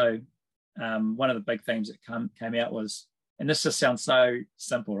context. So one of the big themes that came out was, and this just sounds so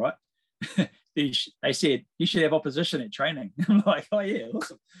simple, right? They said you should have opposition at training. I'm like, oh yeah,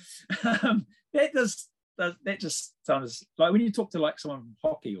 awesome. That just sounds like when you talk to like someone from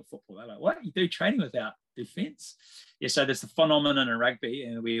hockey or football, they're like, what, you do training without defense? Yeah, so there's the phenomenon in rugby,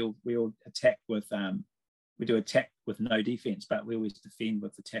 and we all attack with we do attack with no defense, but we always defend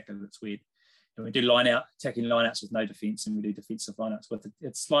with attack. It's weird. And we do attacking lineouts with no defense, and we do defensive lineouts with it.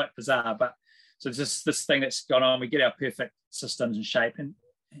 It's like bizarre, but so it's just this thing that's gone on. We get our perfect systems and shape, and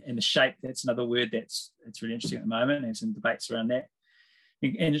the shape, that's another word it's really interesting at the moment. There's some debates around that,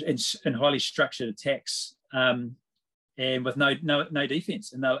 and highly structured attacks, and with no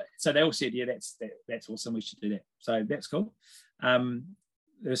defense. And so they all said, yeah, that's awesome. We should do that. So that's cool.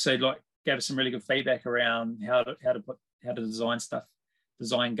 They said, like, gave us some really good feedback around how to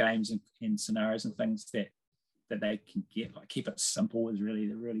design games and scenarios and things that they can get. Like, keep it simple is really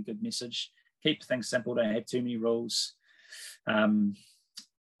the really good message. Keep things simple. Don't have too many rules.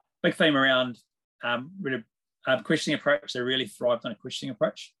 Big theme around questioning approach. They really thrived on a questioning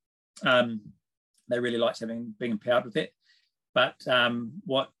approach. They really liked being empowered with that. But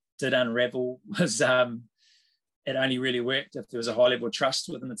what did unravel was it only really worked if there was a high level of trust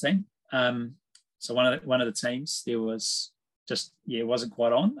within the team. So one of the teams, there was just, it wasn't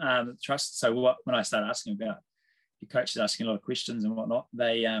quite on the trust. So when I started asking about, your coach is asking a lot of questions and whatnot,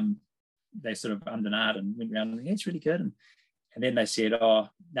 they sort of undenied and went around and, yeah, it's really good. And then they said, oh,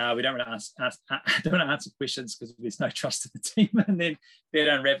 no, we don't want to answer questions because there's no trust in the team. And then they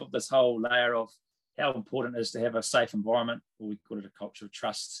unraveled this whole layer of how important it is to have a safe environment, or we call it a culture of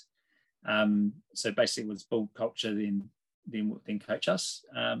trust. So basically it was build culture, then coach us.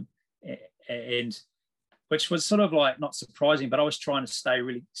 And which was sort of like not surprising, but I was trying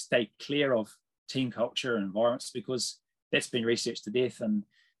to stay clear of team culture and environments, because that's been researched to death, and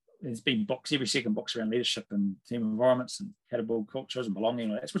there's been books, every second books around leadership and team environments and how to build cultures and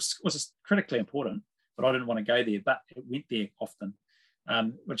belonging, which was critically important, but I didn't want to go there, but it went there often,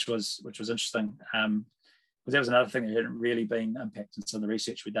 which was interesting, because that was another thing that hadn't really been unpacked in some of the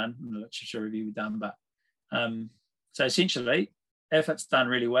research we've done, and the literature review we've done. But so essentially, if it's done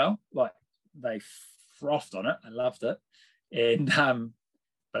really well, like, they frothed on it, I loved it, and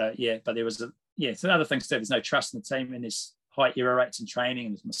but there was so other things too. There's no trust in the team, and there's high error rates in training,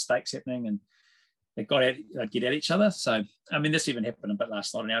 and there's mistakes happening, and they get at each other. So I mean, this even happened a bit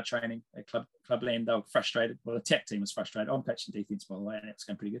last night in our training at Clubland. They were frustrated. Well, the tech team was frustrated. I'm coaching defense, by the way, and it's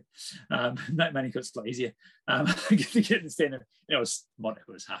going pretty good. Mainly because it's a lot easier to get the standard. It was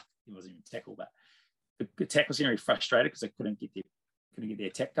half. It wasn't even tackle, but the tackle was getting really frustrated because they couldn't get their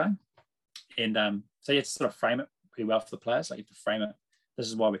attack going. And so you have to sort of frame it pretty well for the players. Like, you have to frame it. This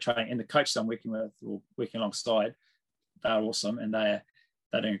is why we're training. And the coaches I'm working with or working alongside, they're awesome, and they're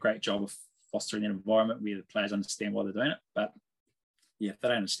doing a great job of fostering that environment where the players understand why they're doing it. But yeah, if they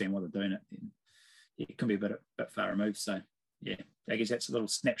don't understand why they're doing it, then it can be a bit far removed. So yeah, I guess that's a little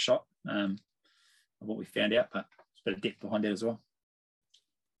snapshot of what we found out, but there's a bit of depth behind that as well.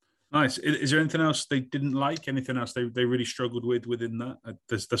 Nice. Is there anything else they didn't like? Anything else they really struggled with within that?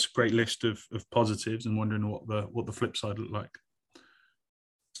 There's a great list of positives, and wondering what the flip side looked like.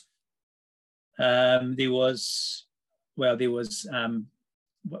 There was one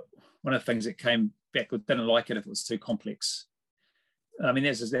of the things that came back with, didn't like it if it was too complex. I mean,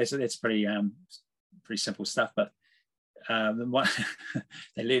 that's pretty simple stuff, but they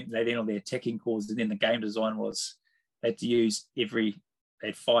then all the attacking calls, and then the game design was they had to use they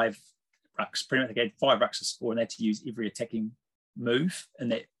had 5 rucks, pretty much they had 5 rucks to score, and they had to use every attacking move in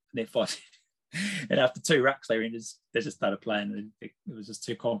that 5. And after 2 rucks, they just started playing, and it was just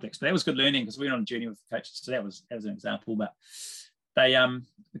too complex. But that was good learning, because we went on a journey with the coaches. So that was an example. But they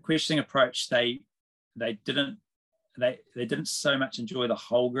the questioning approach, they didn't so much enjoy the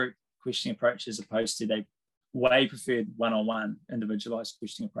whole group questioning approach, as opposed to they way preferred one-on-one individualized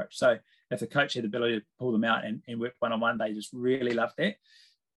questioning approach. So if the coach had the ability to pull them out and work one-on-one, they just really loved that,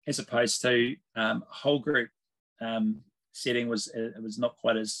 as opposed to whole group setting was not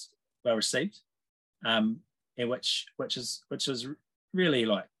quite as well received, and which is really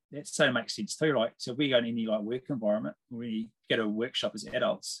like, that so makes sense too. Like, so if we go in any like work environment, we get a workshop as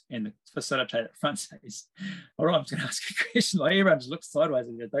adults, and the facilitator at front says, "All right, I'm just going to ask a question." Like, everyone just looks sideways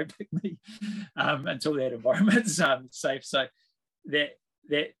and goes, "Don't pick me," until that environment's safe. So that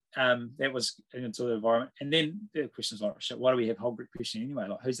was into the environment, and then the questions like, "Why do we have whole group questioning anyway?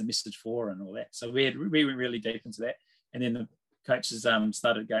 Like, who's the message for and all that?" So we went really deep into that, and then the coaches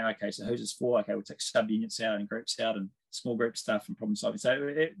started going, "Okay, so who's this for? Okay, we'll take sub units out and groups out and small group stuff and problem solving." So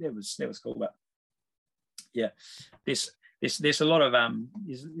that was cool. But yeah, there's a lot of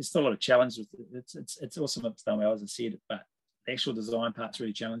there's still a lot of challenge with it. It's awesome it's done well, as I said, but the actual design part's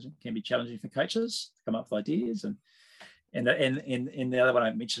really challenging. Can be challenging for coaches to come up with ideas, and the other one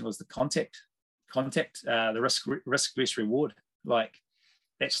I mentioned was the contact, the risk versus reward. Like,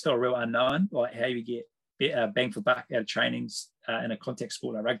 that's still a real unknown. Like, how you get bang for buck out of trainings in a contact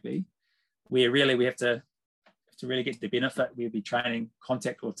sport like rugby, where really we have to really get the benefit. We'll be training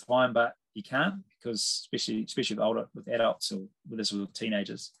contact all the time, but you can't, because especially with adults or with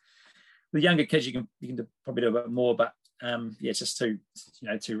teenagers. With younger kids, you can probably do a bit more, but it's just too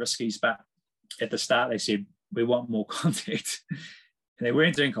risky. But at the start, they said we want more contact, and they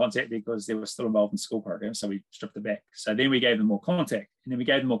weren't doing contact because they were still involved in school programs, so we stripped it back. So then we gave them more contact, and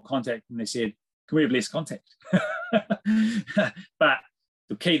they said, "Can we have less contact?" But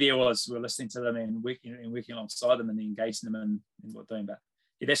the key there was we're listening to them and working alongside them and engaging them in what we're doing. But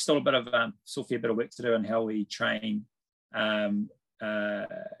yeah, there's still a fair bit of work to do on how we train, help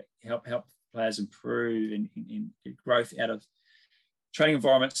players improve and get growth out of training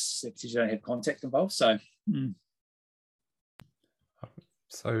environments that don't have contact involved. So,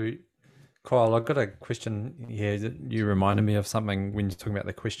 So, Kyle, I've got a question here that you reminded me of something when you're talking about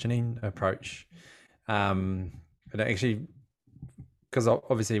the questioning approach. And actually, because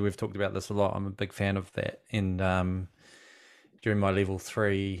obviously we've talked about this a lot, I'm a big fan of that. And during my level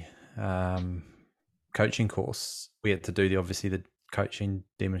 3 coaching course, we had to do the coaching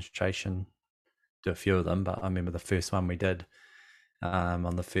demonstration, do a few of them, but I remember the first one we did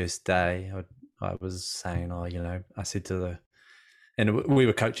on the first day, I was saying, I said to and we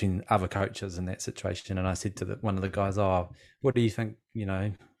were coaching other coaches in that situation, and I said to one of the guys, what do you think,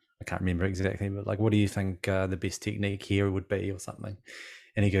 I can't remember exactly, but like, what do you think the best technique here would be or something?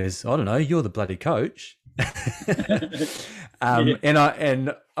 And he goes, "I don't know, you're the bloody coach."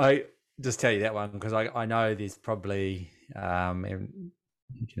 And I just tell you that one because I know there's probably,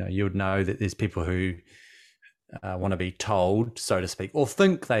 you would know that there's people who want to be told, so to speak, or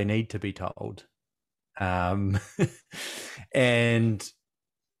think they need to be told. And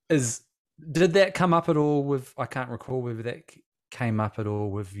did that come up at all with, I can't recall whether that came up at all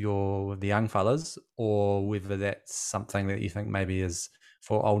with the young fellas, or whether that's something that you think maybe is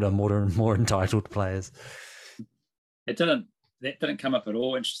for older, more entitled players? That didn't come up at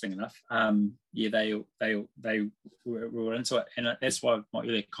all, interesting enough. They were into it, and that's why my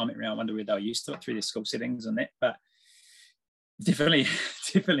earlier comment around, I wonder where they were used to it through their school settings and that. But definitely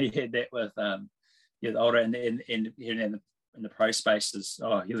had that with the older and in the pro spaces.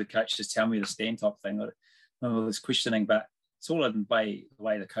 "Oh, you're the coach, just tell me the stand type thing." All this questioning, but it's all in the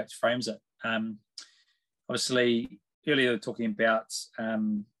way the coach frames it. Obviously, earlier we were talking about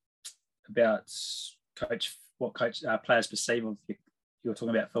what players perceive of. You were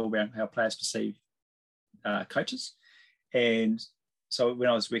talking about, Phil, around how players perceive coaches, and so when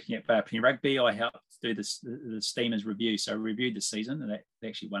I was working at Penny Rugby, I helped do the Steamers review. So I reviewed the season, and they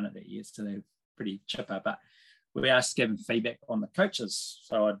actually won it that year, so they're pretty chipper. But we asked to give them feedback on the coaches.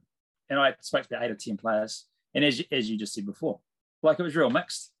 So I spoke to about 8 or 10 players, and as you just said before, like, it was real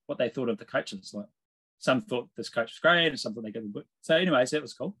mixed what they thought of the coaches. Like, some thought this coach was great, and some thought they could. So anyways, that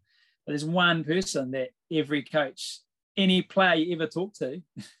was cool. But there's one person that every coach, any player you ever talk to,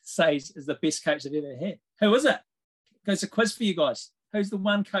 says is the best coach they've ever had. Who is it? Goes a quiz for you guys. Who's the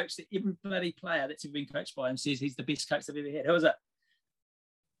one coach that every bloody player that's ever been coached by him says he's the best coach they've ever had? Who is it?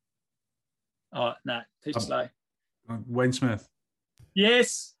 Oh, no, too slow. Wayne Smith.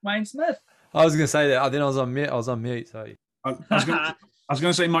 Yes, Wayne Smith. I was going to say that. Then I was on mute. So I was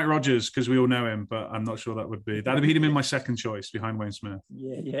going to say Mike Rogers because we all know him, but I'm not sure that'd be him in my second choice behind Wayne Smith.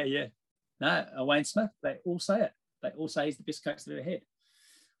 Yeah. No, Wayne Smith. They all say it. They all say he's the best coach they've ever had.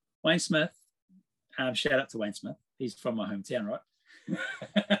 Wayne Smith. Shout out to Wayne Smith. He's from my hometown, right?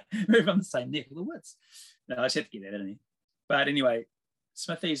 We're from the same neck of the woods. No, I just have to get that in here. But anyway,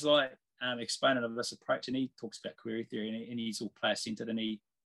 Smithy's like exponent of this approach, and he talks about query theory, and he's all player centered, and he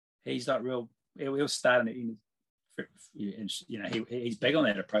he's like real. He'll start and he's big on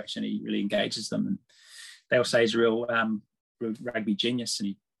that approach, and he really engages them. And they'll say he's a real rugby genius,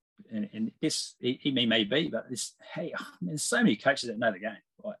 and yes, he may be, but there's so many coaches that know the game,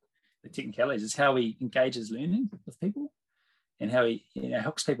 right? The technicalities is how he engages learning with people, and how he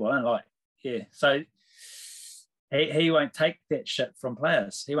hooks people on. So he won't take that shit from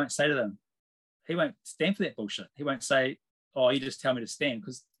players. He won't say to them, he won't stand for that bullshit. He won't say, "Oh, you just tell me to stand,"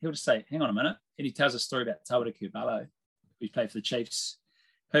 because he'll just say, "Hang on a minute," and he tells a story about Tawera Kubalo, who played for the Chiefs,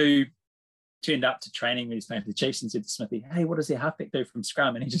 who turned up to training when he was playing for the Chiefs and said to Smithy, "Hey, what does their halfback do from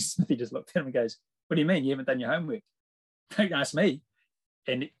scrum?" And Smithy just looked at him and goes, "What do you mean? You haven't done your homework? Don't ask me."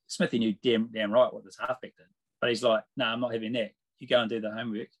 And Smithy knew damn right what this halfback did. But he's like, "No, I'm not having that. You go and do the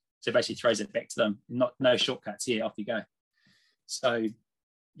homework." So basically throws it back to them. No shortcuts here, off you go. So,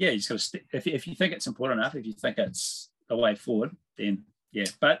 yeah, you just got to, if you think it's important enough, if you think it's the way forward, then yeah.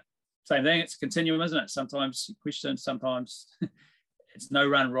 But same thing, it's a continuum, isn't it? Sometimes you question, sometimes it's no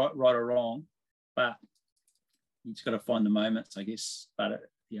run right or wrong, but you just got to find the moments, I guess. But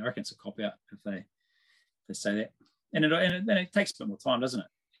I reckon it's a cop out if they say that. And it takes a bit more time, doesn't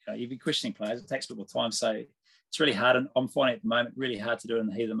it? You've been questioning players, it takes a bit more time. So it's really hard, and I'm finding at the moment really hard to do in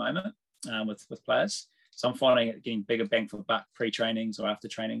the heat of the moment with players. So I'm finding it getting bigger bang for buck pre-trainings or after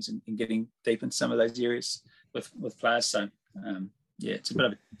trainings, and getting deep in some of those areas with players. So it's a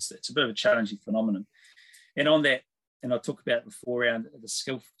bit of a challenging phenomenon. And on that, and I talked about before around the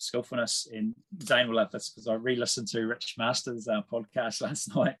skillfulness, and Zane will love this because I re-listened to Rich Masters' podcast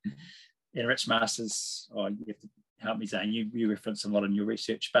last night. And Rich Masters, you have to help me, Zane. You reference a lot in your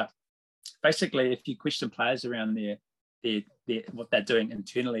research, but basically, if you question players around their what they're doing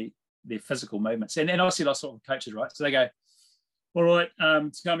internally, their physical movements, and obviously lots of coaches, right? So they go, "All right,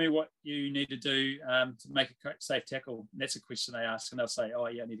 tell me what you need to do to make a safe tackle." And that's a question they ask, and they'll say, "Oh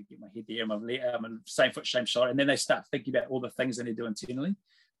yeah, I need to get my head there, I'm a same foot, same shot," and then they start thinking about all the things they need to do internally.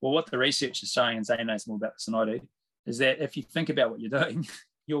 Well, what the research is showing, and Zane knows more about this than I do, is that if you think about what you're doing,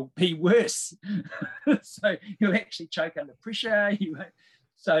 you'll be worse. So you'll actually choke under pressure.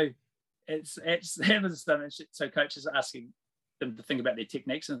 So it's happens. So coaches are asking them to think about their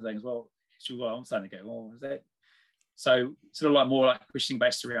techniques and things. Well, actually, I'm starting to go, "Well, is that?" So sort of like more like questioning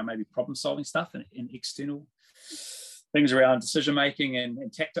based around maybe problem solving stuff and external things around decision making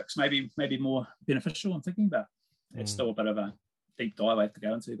and tactics, maybe more beneficial. I'm thinking, but it's still a bit of a deep dive I have to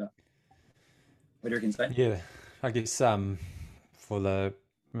go into. But what do you reckon, Zane? Yeah, I guess for the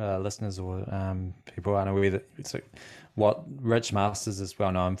listeners or people unaware, that what Rich Masters is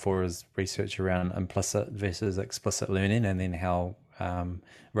well known for is research around implicit versus explicit learning, and then how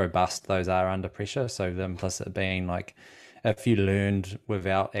robust those are under pressure. So the implicit being like, if you learned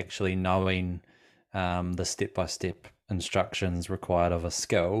without actually knowing the step-by-step instructions required of a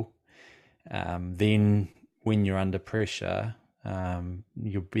skill, then when you're under pressure,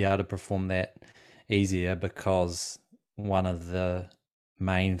 you'll be able to perform that easier, because one of the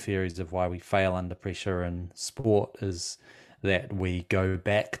main theories of why we fail under pressure in sport is that we go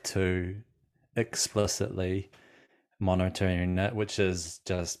back to explicitly monitoring it, which is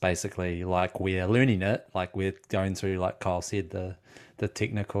just basically like we're learning it, like we're going through, like Kyle said, the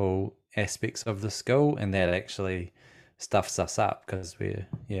technical aspects of the skill, and that actually stuffs us up because we're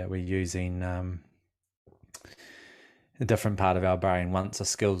using a different part of our brain. Once a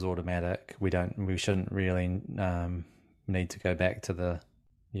skill's automatic, we shouldn't really need to go back to the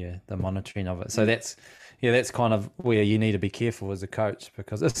monitoring of it. So that's kind of where you need to be careful as a coach,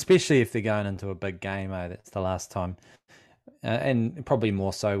 because especially if they're going into a big game, that's the last time, and probably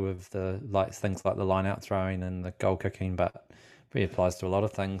more so with things like the line out throwing and the goal kicking, but it applies to a lot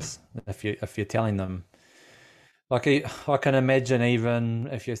of things. If you're telling them, like, I can imagine, even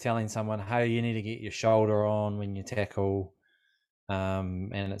if you're telling someone, "Hey, you need to get your shoulder on when you tackle,"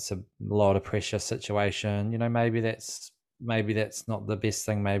 and it's a lot of pressure situation, maybe that's not the best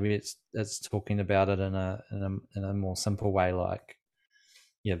thing. Maybe it's talking about it in a more simple way, like,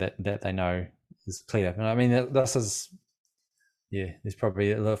 that they know is clear. And I mean, this is, there's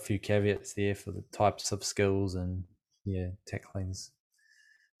probably a few caveats there for the types of skills, and tackling's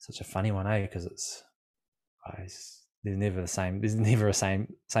such a funny one, because there's never a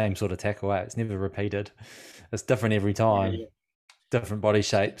same sort of tackle. It's never repeated. It's different every time. Yeah. Different body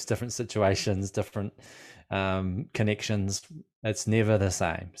shapes, different situations, different connections. It's never the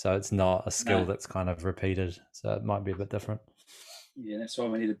same. So it's not a skill that's kind of repeated. So it might be a bit different. Yeah, that's why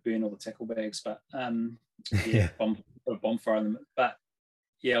we need to burn all the tackle bags, but bonfire in them. But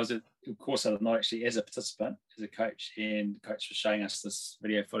I was at a course the other night actually as a participant, as a coach, and the coach was showing us this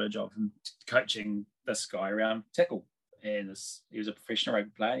video footage of him coaching this guy around tackle. and he was a professional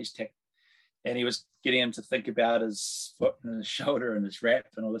rugby player. And he was getting him to think about his foot and his shoulder and his wrap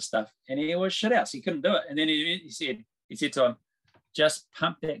and all this stuff. And he was shit out, so he couldn't do it. And then he said to him, just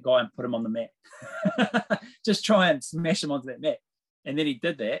pump that guy and put him on the mat. Just try and smash him onto that mat. And then he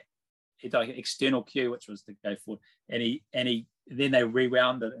did that. He did like an external cue, which was to go forward. And then they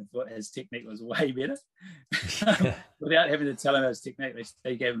rewound it and thought his technique was way better. Without having to tell him his technique,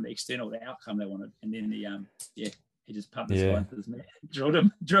 they gave him the outcome they wanted. And then he just pumped this guy into his mat, drilled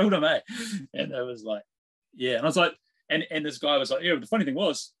him, eh? And it was like, yeah. And I was like, and this guy was like, yeah, the funny thing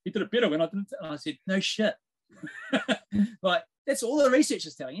was, he did it better when I didn't. And I said, no shit. Like, that's all the research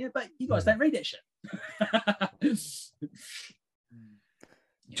is telling you, but you guys don't read that shit.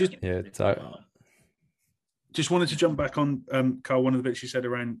 Just wanted to jump back on, Carl, one of the bits you said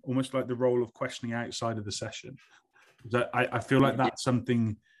around almost like the role of questioning outside of the session. That I feel like that's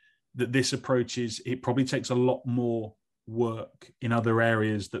something that this approach is, it probably takes a lot more work in other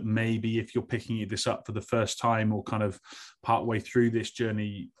areas that maybe if you're picking this up for the first time or kind of partway through this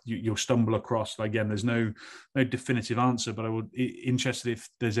journey, you'll stumble across. Again, there's no definitive answer, but I would be interested if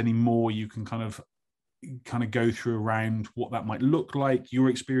there's any more you can kind of go through around what that might look like, your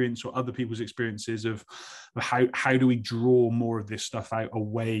experience or other people's experiences of how do we draw more of this stuff out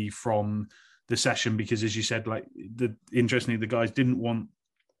away from the session? Because as you said, interestingly, the guys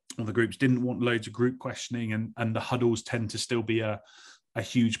the groups didn't want loads of group questioning, and the huddles tend to still be a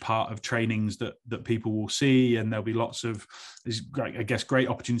huge part of trainings that people will see, and there'll be lots of, great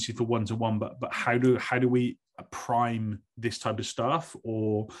opportunity for one-to-one, but how do we prime this type of stuff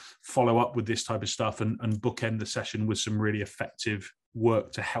or follow up with this type of stuff and bookend the session with some really effective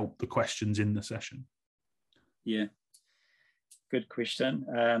work to help the questions in the session? Yeah, good question.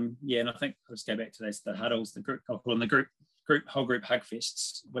 And I think I'll just go back to the huddles, the group, I'll call them the whole group hug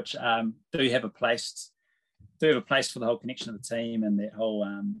fests, which do have a place for the whole connection of the team and that whole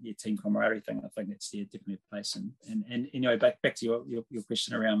team camaraderie thing. I think that's definitely a place. And anyway, back to your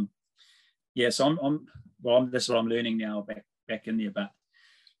question around. So this is what I'm learning now back in there, but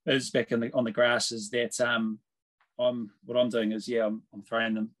is back on the grass is that what I'm doing is I'm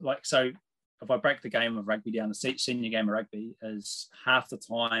throwing them so. If I break the game of rugby down, the senior game of rugby is half the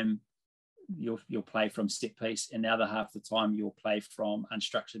time you'll play from set piece, and the other half of the time you'll play from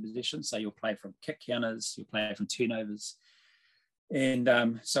unstructured positions. So you'll play from kick counters, you'll play from turnovers. And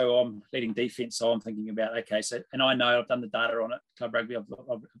so I'm leading defense. So I'm thinking about, okay, so, and I know I've done the data on it, club rugby, I've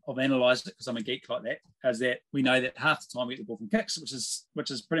analysed it because I'm a geek like that, is that we know that half the time we get the ball from kicks, which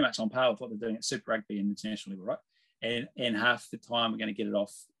is pretty much on par with what they're doing at Super Rugby and international level, right? And half the time we're going to get it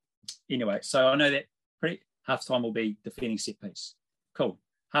off anyway. So I know that half the time will be defending set piece. Cool.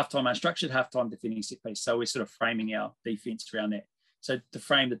 Half time unstructured, half time defending set piece. So we're sort of framing our defense around that. So to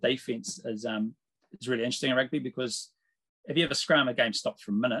frame the defense is really interesting in rugby, because if you have a scrum, a game stops for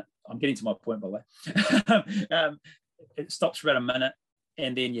a minute. I'm getting to my point, by the way. It stops for about a minute,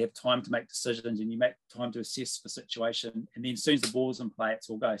 and then you have time to make decisions and you make time to assess the situation. And then as soon as the ball's in play, it's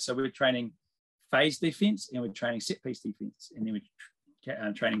all go. So we're training phase defense, and we're training set piece defense, and then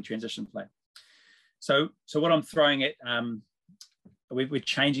we're training transition play. So what I'm throwing at, we're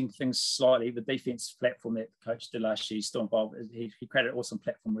changing things slightly. The defense platform that the coach did last year, he's still involved. He created an awesome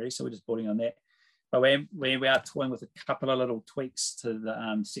platform really, so we're just building on that. But we are toying with a couple of little tweaks to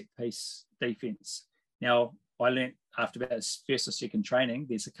the set piece defense. Now, I learned after about first or second training,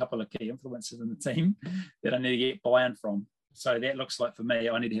 there's a couple of key influences in the team that I need to get buy-in from. So that looks like for me,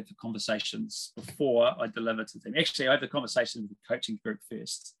 I need to have the conversations before I deliver to the team. Actually, I have the conversation with the coaching group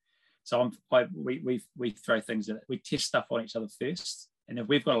first. So we throw things at it. We test stuff on each other first, and if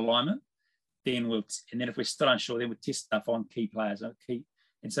we've got alignment, then if we're still unsure, then we test stuff on key players.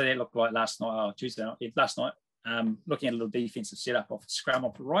 And so that looked like last night, looking at a little defensive setup off scrum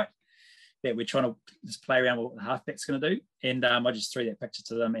off the right, that we're trying to just play around with what the halfback's going to do. And I just threw that picture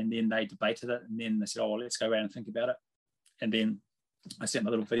to them, and then they debated it, and then they said, "Oh, well, let's go around and think about it." And then I sent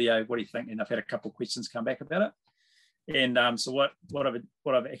my little video, "What do you think?" And I've had a couple of questions come back about it. And so what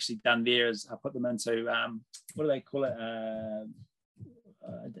I've actually done there is I put them into what do they call it?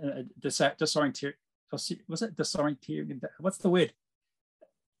 Disorienting. Was it disorienting? What's the word?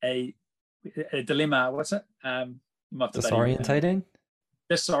 A dilemma. What's it? Disorientating.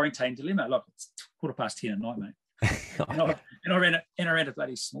 Disorientating dilemma. Look, it's 10:15 at night, mate. and I ran to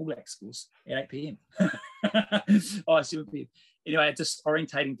bloody Small Black schools at 8 p.m. 7 p.m. Anyway,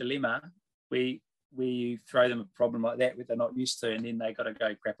 disorientating dilemma. We throw them a problem like that, which they're not used to, and then they got to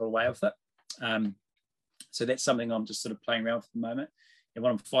go grapple away with it. So that's something I'm just sort of playing around with at the moment. And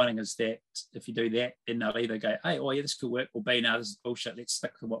what I'm finding is that if you do that, then they'll either go, "Hey, oh yeah, this could work," or "B, no, this is bullshit. Let's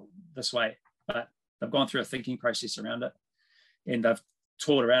stick to this way." But they've gone through a thinking process around it, and they've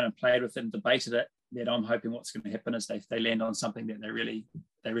toured around and played with it and debated it. Then I'm hoping what's going to happen is they land on something that they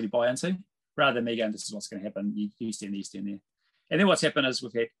really buy into, rather than me going, this is what's going to happen. You stand there, you stand there. And then what's happened is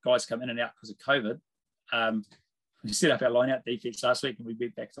we've had guys come in and out because of COVID. We set up our line-out defense last week, and we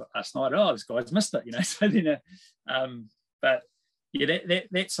went back to it last night. Oh, this guy's missed it, So then, but yeah,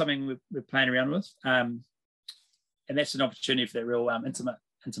 that's something we're playing around with, and that's an opportunity for that real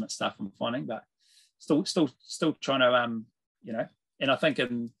intimate stuff I'm finding. But still trying to, and I think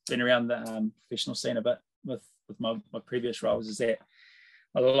in being around the professional scene a bit with my previous roles is that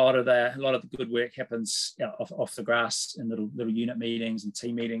a lot of the good work happens off the grass in little unit meetings and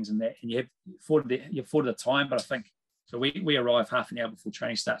team meetings and that, and you afforded the time. But I think so. We arrive half an hour before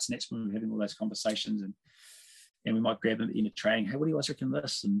training starts, and that's when we're having all those conversations, and we might grab them at the end of training. Hey, what do you guys reckon of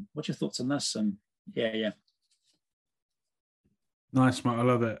this? And what's your thoughts on this? And yeah. Nice, Mark. I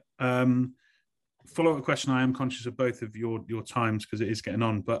love it. Follow-up question. I am conscious of both of your times because it is getting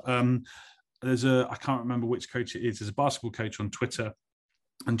on, but there's I can't remember which coach it is. There's a basketball coach on Twitter,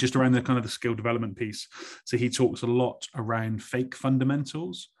 and just around the kind of the skill development piece. So he talks a lot around fake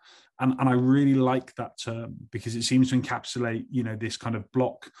fundamentals. And I really like that term because it seems to encapsulate, this kind of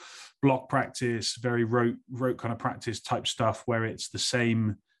block practice, very rote kind of practice type stuff where it's the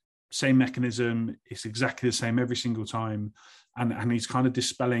same mechanism. It's exactly the same every single time. And he's kind of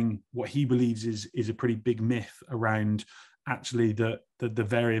dispelling what he believes is a pretty big myth around actually the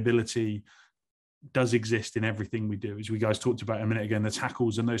variability does exist in everything we do, as we guys talked about a minute ago, the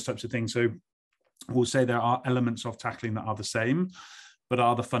tackles and those types of things. So we'll say there are elements of tackling that are the same, but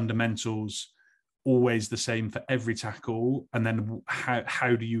are the fundamentals always the same for every tackle? And then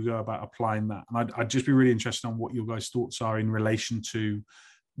how do you go about applying that? And I'd just be really interested on what your guys' thoughts are in relation to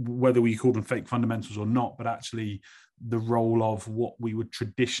whether we call them fake fundamentals or not, but actually the role of what we would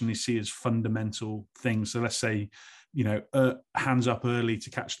traditionally see as fundamental things. So let's say, hands up early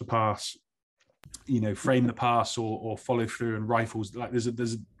to catch the pass, frame the pass or follow through and rifles. Like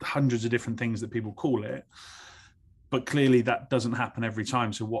there's hundreds of different things that people call it, but clearly that doesn't happen every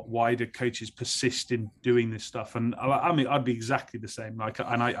time. So why do coaches persist in doing this stuff? And I mean, I'd be exactly the same.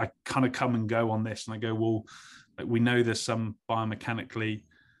 And I kind of come and go on this, and I go, well, we know there's some biomechanically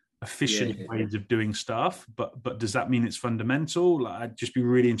efficient ways of doing stuff, but does that mean it's fundamental? I'd just be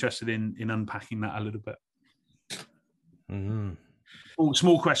really interested in unpacking that a little bit. Mm-hmm. Oh,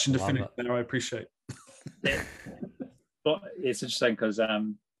 small question to finish there. I appreciate. Yeah. Well, it's interesting because I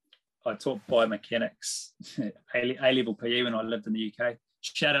taught biomechanics, A-level PE when I lived in the UK.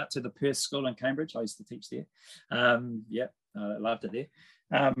 Shout out to the Perth School in Cambridge. I used to teach there. I loved it there.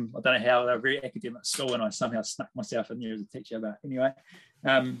 I don't know how, they're a very academic school, and I somehow snuck myself in there as a teacher. But anyway,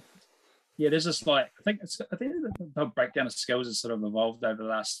 there's this I think the breakdown of skills has sort of evolved over the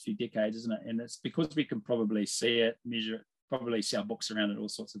last few decades, isn't it? And it's because we can probably see it, measure it, probably see our books around it, all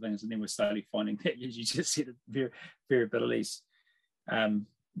sorts of things, and then we're slowly finding that, as you just said, the variabilities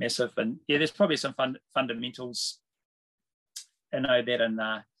massive. And there's probably some fundamentals. I know that, and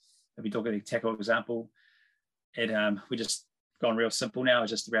if we talk about the tackle example, we just gone real simple now,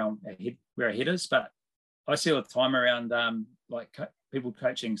 just around where our head is. But I see all the time around people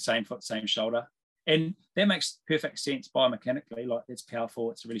coaching same foot, same shoulder, and that makes perfect sense biomechanically. Like, it's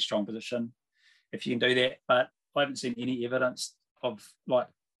powerful, it's a really strong position if you can do that. But I haven't seen any evidence of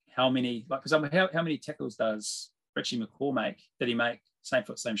how many tackles does Richie McCaw make? Did he make same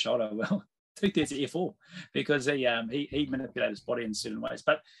foot, same shoulder? Well, 2/3 at F4 because he manipulated his body in certain ways.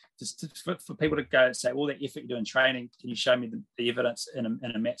 But just for people to go and say, all that effort you do in training, can you show me the evidence in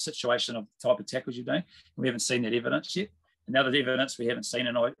a match situation of the type of tackles you're doing? We haven't seen that evidence yet. And the other evidence we haven't seen,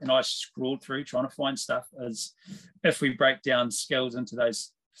 and I scrolled through trying to find stuff, is if we break down skills into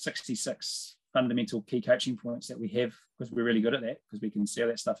those 66 fundamental key coaching points that we have, because we're really good at that, because we can see all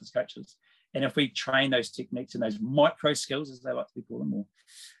that stuff as coaches. And if we train those techniques and those micro skills, as they like to be called them, or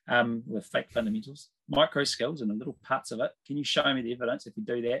with fake fundamentals, micro skills and the little parts of it, can you show me the evidence? If you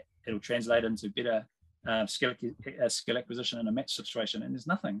do that, it'll translate into better skill acquisition in a match situation. And there's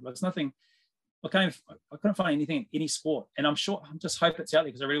nothing. There's nothing. I couldn't find anything in any sport. And I just hope it's out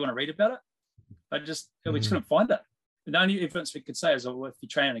there because I really want to read about it. But we just couldn't find it. The only evidence we could say is, if you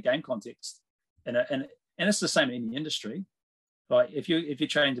train in a game context, and it's the same in the industry. Like if you're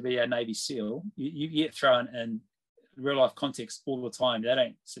trained to be a Navy SEAL, you get thrown in real life context all the time. They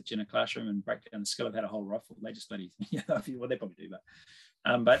don't sit you in a classroom and break down the skill of how to hold a rifle. They just bloody, well, they probably do,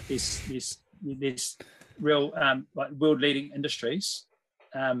 but there's real world leading industries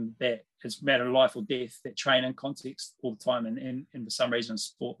that it's matter of life or death that train in context all the time, and for some reason in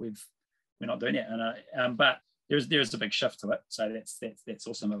sport we're not doing it. And but there is a big shift to it. So that's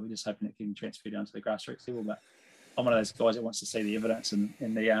awesome. We're just hoping it can transfer down to the grassroots level. But I'm one of those guys that wants to see the evidence and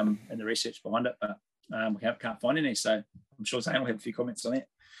the research behind it, but we can't find any. So I'm sure Zane will have a few comments on that.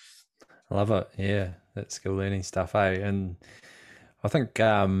 I love it. Yeah, that skill learning stuff, And I think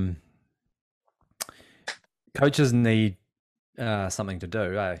coaches need something to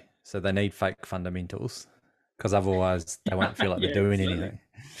do, So they need fake fundamentals, because otherwise they won't feel like they're doing anything.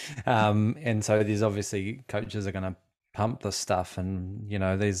 And so there's obviously coaches are going to pump this stuff, and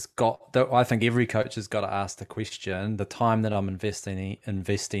I think every coach has got to ask the question: the time that I'm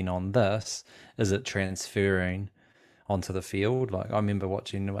investing on this, is it transferring onto the field? Like I remember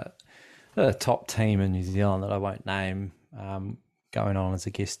watching a top team in New Zealand that I won't name, going on as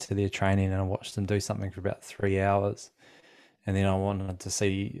a guest to their training, and I watched them do something for about 3 hours, and then I wanted to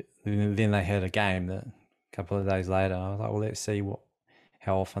see. Then they had a game that a couple of days later. I was like, well, let's see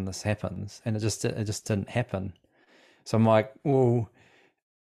how often this happens, and it just didn't happen. So I'm like, well,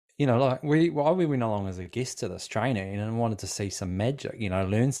 we went along as a guest to this training and wanted to see some magic,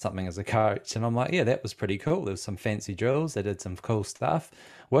 learn something as a coach. And I'm like, yeah, that was pretty cool. There was some fancy drills. They did some cool stuff.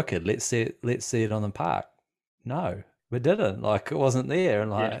 Wicked. Let's see it on the park. No, we didn't. Like it wasn't there.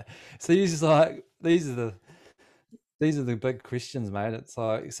 And so you're just like, these are the big questions, mate. It's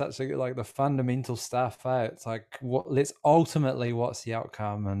like like the fundamental stuff. It's like what's the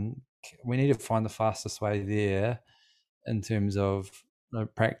outcome, and we need to find the fastest way there in terms of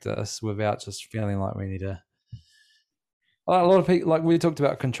practice without just feeling like we need to. A lot of people, like we talked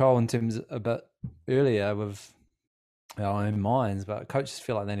about control in terms a bit earlier with our own minds, but coaches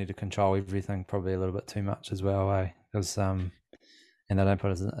feel like they need to control everything probably a little bit too much as well, because and they don't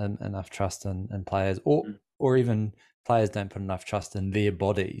put enough trust in players, or even players don't put enough trust in their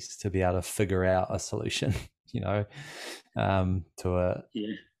bodies to be able to figure out a solution, to a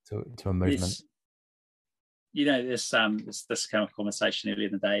movement. This kind of conversation earlier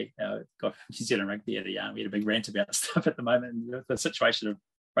in the day. Got New Zealand Rugby we had a big rant about stuff at the moment, and the situation of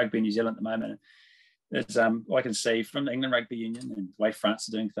rugby in New Zealand at the moment. It's I can see from the England Rugby Union and the way France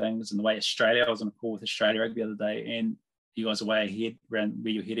are doing things, and the way Australia. I was on a call with Australia Rugby the other day, and you guys are way ahead around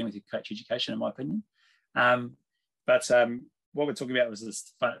where you're heading with your coach education, in my opinion. But what we're talking about was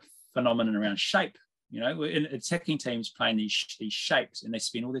this phenomenon around shape. In attacking teams playing these shapes, and they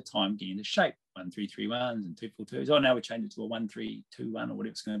spend all their time getting the shape 1-3-3-1s and 2-4-2s. Oh, now we change it to a 1-3-2-1 or whatever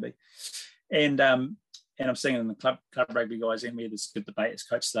it's going to be. And I'm seeing in the club rugby guys, and we had this good debate as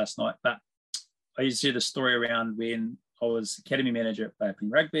coaches last night. But I used to hear the story around when I was academy manager at Bay of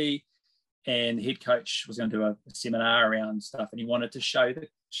Plenty Rugby, and the head coach was going to do a seminar around stuff, and he wanted to show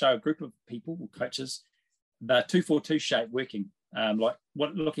a group of people, coaches, the 2-4-2 shape working,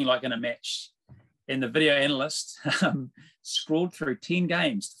 looking like in a match. And the video analyst scrolled through 10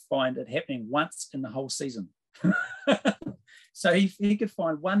 games to find it happening once in the whole season. So he could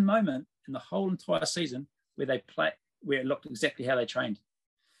find one moment in the whole entire season where it looked exactly how they trained,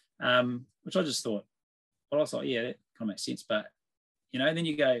 which I just thought, yeah, that kind of makes sense. But, then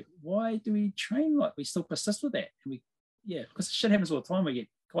you go, why do we train like we still persist with that? And because shit happens all the time.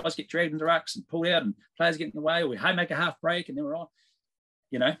 Guys get dragged into rucks and pulled out, and players get in the way, or we make a half break and then we're on,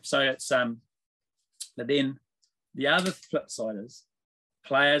 so it's, but then the other flip side is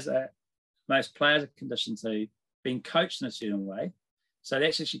most players are conditioned to being coached in a certain way. So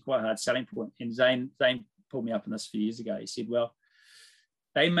that's actually quite a hard selling point. And Zane pulled me up on this a few years ago. He said, well,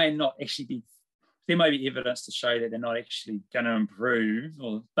 they may not actually be, there may be evidence to show that they're not actually going to improve,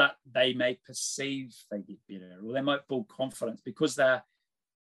 but they may perceive they get better, or they might build confidence because they're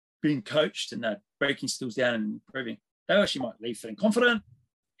being coached and they're breaking skills down and improving. They actually might leave feeling confident.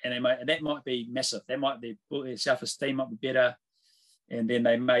 And that might be massive. Their self-esteem might be better, and then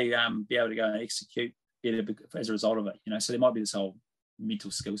they may be able to go and execute better as a result of it. So there might be this whole mental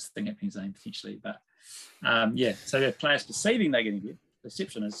skills thing happening potentially. But so the players perceiving they're getting better.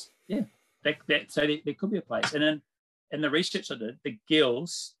 Perception is so there could be a place. And then in the research I did, the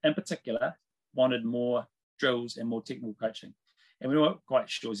girls in particular wanted more drills and more technical coaching, and we weren't quite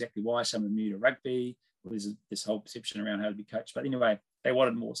sure exactly why. Some of them new to rugby. There's this whole perception around how to be coached, but anyway. They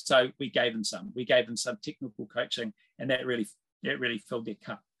wanted more, so we gave them some. We gave them some technical coaching, and that really filled their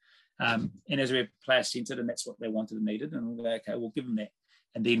cup. And as we're player centered, and that's what they wanted and needed, and we'll go, okay, we'll give them that,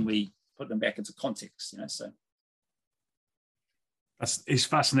 and then we put them back into context. So it's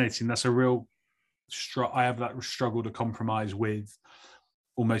fascinating. That's a real. I have that struggle to compromise with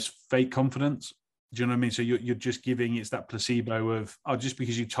almost fake confidence. Do you know what I mean? So you're just giving, it's that placebo of, just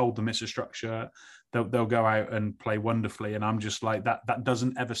because you told them it's a structure, they'll go out and play wonderfully. And I'm just like, that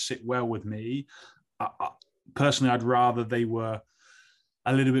doesn't ever sit well with me. Personally, I'd rather they were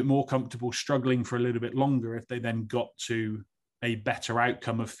a little bit more comfortable struggling for a little bit longer if they then got to a better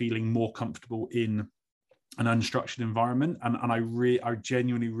outcome of feeling more comfortable in an unstructured environment. And I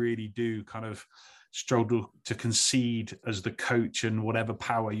genuinely really do kind of struggle to concede as the coach and whatever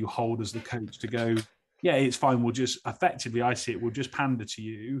power you hold as the coach to go, yeah, it's fine. We'll just effectively, I see it, we'll just pander to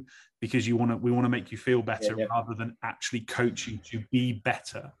you because we want to make you feel better rather than actually coach you to be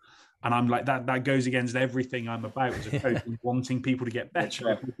better. And I'm like, that goes against everything I'm about as a coach, wanting people to get better.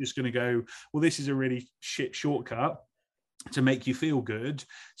 Right. We're just going to go, well, this is a really shit shortcut to make you feel good.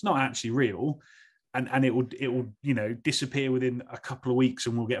 It's not actually real. And it will disappear within a couple of weeks,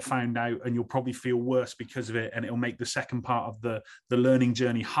 and we'll get found out, and you'll probably feel worse because of it, and it'll make the second part of the learning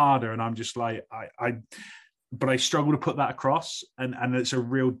journey harder. And I'm just like, but I struggle to put that across, and it's a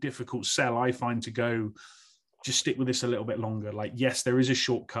real difficult sell, I find, to go, just stick with this a little bit longer. Like, yes, there is a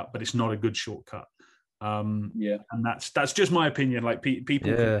shortcut, but it's not a good shortcut. And that's just my opinion. Like people,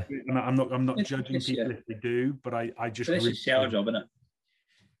 and I'm not judging people if they do, but I just it's really our job, isn't it?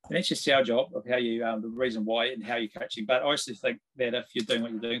 And it's just our job of how you, the reason why and how you're coaching. But I also think that if you're doing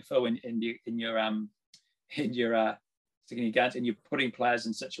what you're doing, Phil, in your sticking your guns, and you're putting players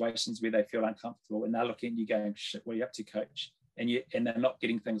in situations where they feel uncomfortable, and they're looking at you going, "Shit, what are you up to, coach?" And they're not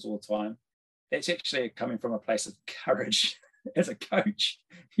getting things all the time. That's actually coming from a place of courage. As a coach,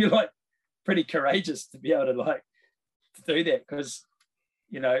 you're like pretty courageous to be able to like to do that, because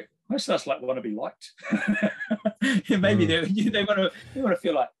most of us want to be liked. Maybe they want to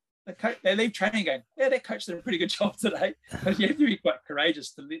feel like they leave training going, yeah, that coach did a pretty good job today. But you have to be quite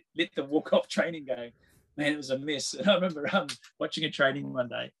courageous to let them walk off training going, man, it was a mess. And I remember watching a training one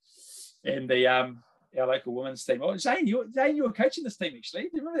day, and our local women's team. Oh, Zane, you were coaching this team actually. Do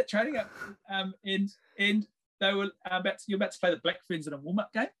you remember that training up? And they were about to play the Black Ferns in a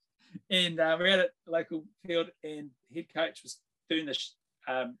warm-up game, and we're at a local field, and head coach was doing this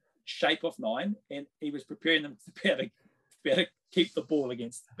shape off 9, and he was preparing them to be able to keep the ball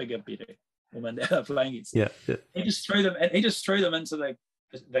against the bigger, better woman that they're playing against. Yeah. He just threw them into the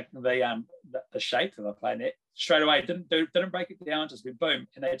shape that they're playing at straight away. Didn't break it down, just went boom,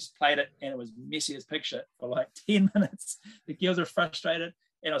 and they just played it, and it was messy as picture for like 10 minutes. The girls are frustrated,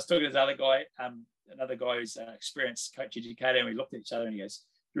 and I was talking to this other guy, another guy who's an experienced coach educator, and we looked at each other, and he goes,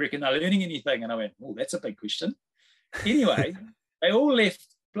 "You reckon they're learning anything?" And I went, "Oh, that's a big question." Anyway, they all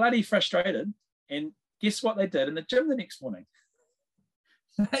left bloody frustrated, and guess what they did in the gym the next morning?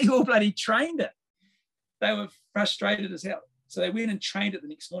 They all bloody trained it. They were frustrated as hell. So they went and trained it the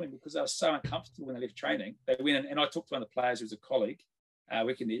next morning because they were so uncomfortable when they left training. They went in, and I talked to one of the players who was a colleague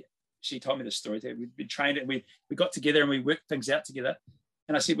working there. She told me the story. We'd been trained it, and we got together and we worked things out together.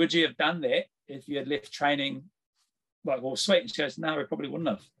 And I said, "Would you have done that if you had left training like all sweet?" And she goes, "No, we probably wouldn't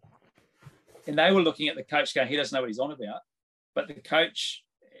have." And they were looking at the coach going, "He doesn't know what he's on about." But the coach,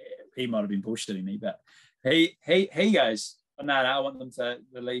 he might have been bullshitting me, but he goes, "Oh, no, I want them to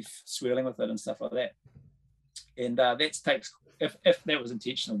leave swirling with it and stuff like that." And that takes, if that was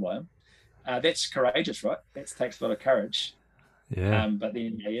intentional by him, that's courageous, right? That takes a lot of courage. Yeah. But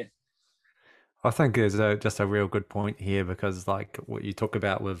then, I think is just a real good point here, because like what you talk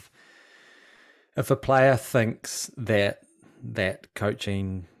about with, if a player thinks that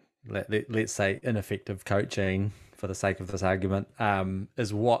coaching, let's say ineffective coaching for the sake of this argument,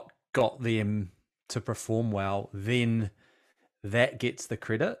 is what got them to perform well, then that gets the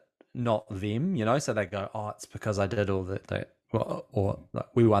credit, not them, so they go, "Oh, it's because I did all that, or like,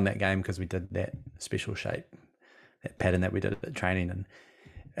 we won that game because we did that special shape, that pattern that we did at training." And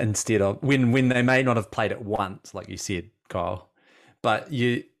instead of when they may not have played it once, like you said, Kyle, but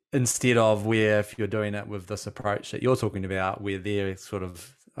instead of where if you're doing it with this approach that you're talking about, where they're sort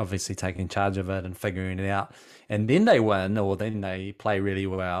of obviously taking charge of it and figuring it out, and then they win, or then they play really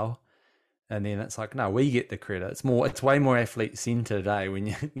well, and then it's like, no, we get the credit. It's way more athlete centered,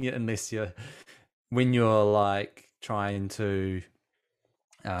 when when you're like trying to,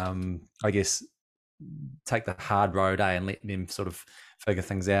 I guess, take the hard road, and let them sort of figure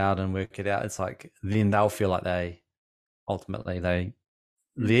things out and work it out. It's like, then they'll feel like they're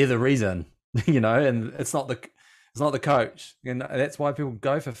the reason, and it's not the coach. And that's why people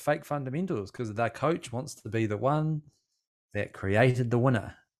go for fake fundamentals, because their coach wants to be the one that created the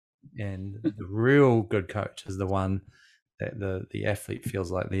winner. And the real good coach is the one that the athlete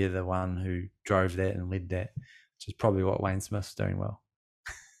feels like they're the one who drove that and led that, which is probably what Wayne Smith's doing well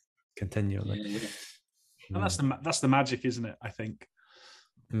continually. Yeah. And that's the magic, isn't it? I think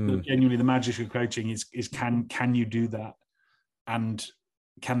genuinely the magic of coaching is can you do that, and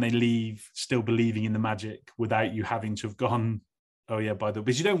can they leave still believing in the magic without you having to have gone oh yeah, by the way,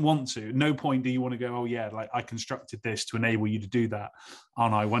 because you don't want to. No point do you want to go, oh yeah, like I constructed this to enable you to do that.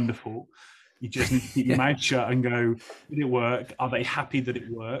 Aren't I wonderful? You just need to keep your mouth shut and go, did it work? Are they happy that it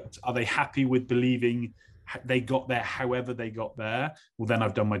worked? Are they happy with believing they got there however they got there? Well, then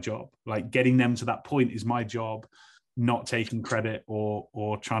I've done my job. Like getting them to that point is my job, not taking credit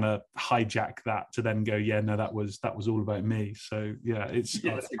or trying to hijack that to then go, yeah, no, that was all about me. So yeah, it's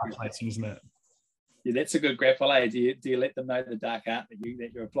fascinating, isn't it? Yeah, that's a good grapple. Do you let them know the dark art that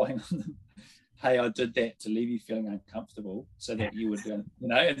you're applying on them? Hey, I did that to leave you feeling uncomfortable so that you would, and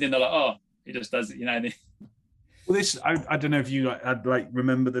then they're like, oh, he just does it, Well, this, I don't know if you like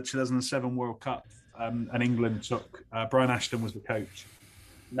remember the 2007 World Cup and England took, Brian Ashton was the coach.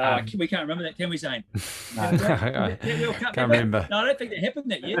 No, we can't remember that, can we, Zane? I can't remember. No, I don't think that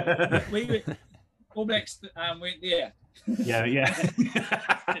happened that year. We All Blacks weren't there. Yeah.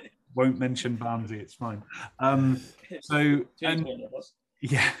 Won't mention Barnsley, it's fine.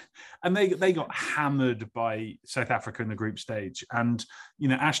 Yeah, and they got hammered by South Africa in the group stage, and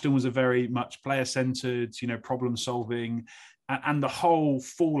Ashton was a very much player-centered, problem-solving, and the whole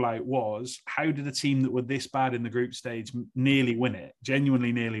fallout was, how did a team that were this bad in the group stage nearly win it,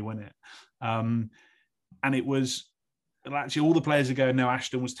 genuinely nearly win it? And it was actually all the players are going, no,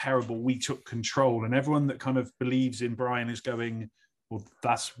 Ashton was terrible, we took control, and everyone that kind of believes in Brian is going, well,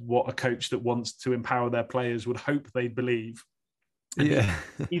 that's what a coach that wants to empower their players would hope they'd believe. And yeah,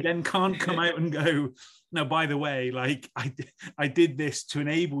 he then can't come out and go, no, by the way, like I did this to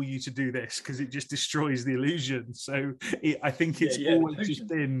enable you to do this, because it just destroys the illusion. So I think it's always just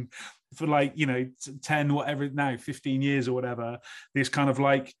been for 10, whatever now, 15 years or whatever, this kind of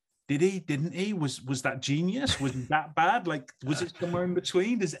like, did he, didn't he? Was that genius? Was it that bad? Like, was it somewhere in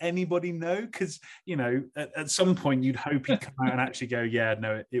between? Does anybody know? Because, at some point you'd hope he'd come out and actually go, yeah,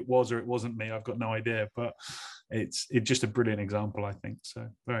 no, it was or it wasn't me. I've got no idea. But it's just a brilliant example, I think. So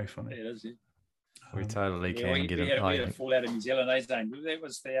very funny. It is, yeah. We totally can get it. We had a fallout in New Zealand, Zane. That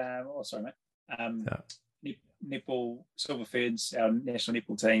was the, netball Silver Ferns, our national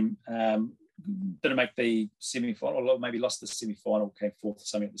netball team, didn't make the semi-final, or maybe lost the semi-final, came fourth or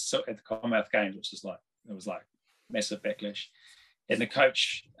something at the Commonwealth Games, which is like massive backlash. And the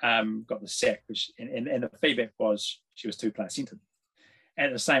coach got the sack, and the feedback was she was too player-centered.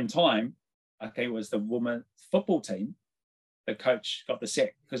 At the same time, it was the women's football team, the coach got the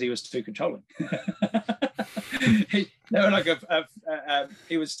sack because he was too controlling.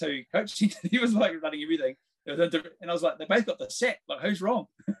 He was too coaching. He was like running everything. And I was like, they both got the sack. Like, who's wrong?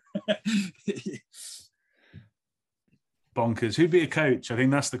 Bonkers. Who'd be a coach? I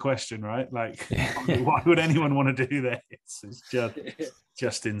think that's the question, right? Like, why would anyone want to do that? It's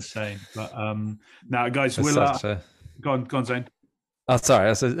just insane. But now, guys, we'll go on, Zane. Oh, sorry. I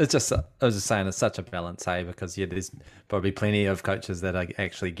was just saying it's such a balance, hey, because there's probably plenty of coaches that are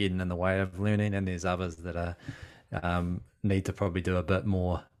actually getting in the way of learning, and there's others that are need to probably do a bit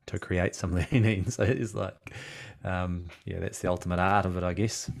more to create some learning. So it's like, that's the ultimate art of it, I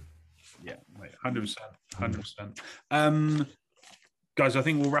guess. Yeah, 100%. Guys, I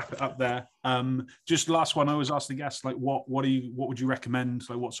think we'll wrap it up there. Just last one, I always ask the guests, like, what would you recommend?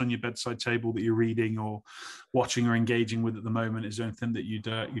 Like, what's on your bedside table that you're reading or watching or engaging with at the moment? Is there anything that you'd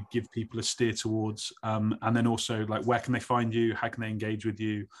give people a steer towards? And then also, like, where can they find you? How can they engage with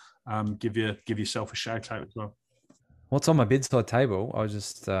you? Give yourself a shout out as well. What's on my bedside table? I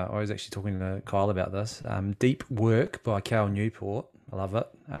was actually talking to Kyle about this. Deep Work by Cal Newport. I love it.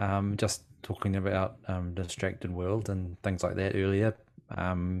 Just talking about Distracted World and things like that earlier.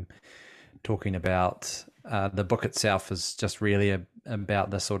 Talking about the book itself is just really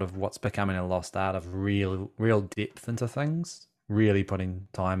about the sort of what's becoming a lost art of real depth into things, really putting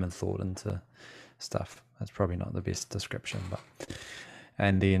time and thought into stuff. That's probably not the best description, but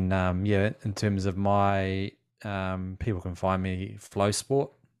and then in terms of my people can find me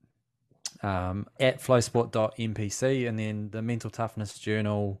FlowSport at flowsport.mpc, and then the Mental Toughness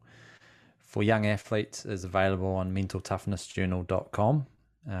Journal for young athletes is available on mentaltoughnessjournal.com.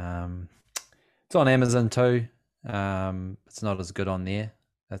 It's on Amazon too. It's not as good on there.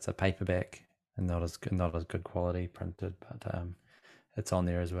 It's a paperback and not as good quality printed, but it's on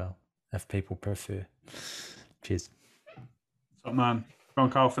there as well if people prefer. Cheers. What's up, man? Go on,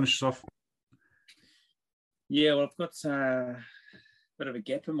 Carl, finish us off. Yeah, well, I've got a bit of a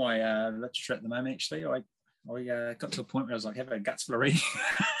gap in my literature at the moment, actually. I got to a point where I was like, have a guts full of reading.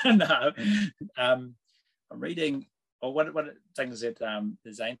 No, I'm reading, or one of the things that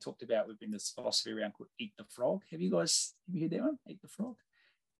Zane talked about, we've been this philosophy around called Eat the Frog. Have you heard that one? Eat the Frog?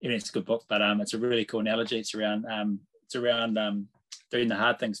 Yeah, it's a good book, but it's a really cool analogy. It's around doing the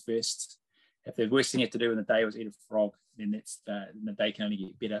hard things first. If the worst thing you have to do in the day was eat a frog, then they can only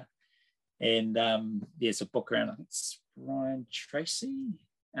get better. And there's a book around, I think it's Ryan Tracy.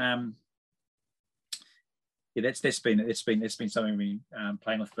 That's been something we've been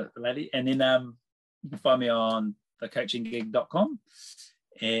playing with the lady. And then you can find me on thecoachinggig.com.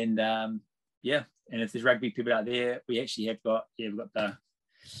 And and if there's rugby people out there, we actually have got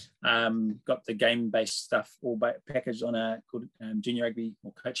the game-based stuff all packaged on a called Junior Rugby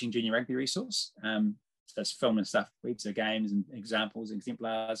or Coaching Junior Rugby resource. So it's film and stuff, heaps of games and examples,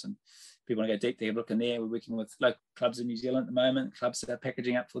 exemplars, and people want to go deep, they have a look in there. We're working with local clubs in New Zealand at the moment, clubs that are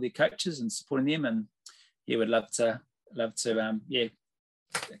packaging up for their coaches and supporting them. And we'd love to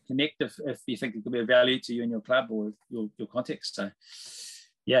connect if you think it could be of value to you and your club or your context. So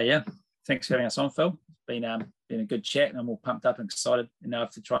thanks for having us on, Phil. It's been a good chat, and I'm all pumped up and excited. And now I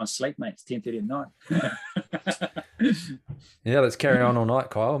have to try and sleep, mate. It's 10:30 at night. Yeah, let's carry on all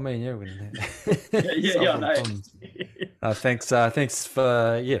night, Kyle. Me and you. I know. Thanks,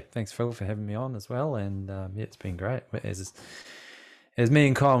 Phil, for having me on as well. And it's been great. As me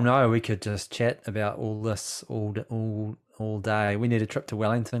and Kyle know, we could just chat about all this all day. We need a trip to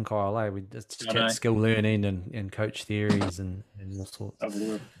Wellington, Kyle. We just chat skill learning and coach theories and all sorts.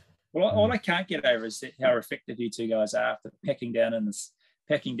 Well, all I can't get over is how effective you two guys are after packing down in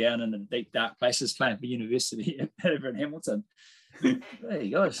the deep, dark places playing for university over in Hamilton. There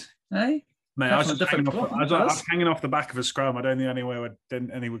you guys, hey? Mate, I was hanging off the back of a scrum. I don't think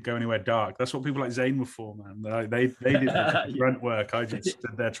any would go anywhere dark. That's what people like Zane were for, man. They did the grunt work. I just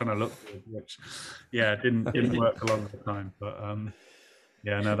stood there trying to look good, which, didn't work a lot of the time. But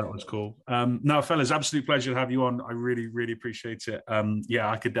that was cool. No, fellas, absolute pleasure to have you on. I really, really appreciate it.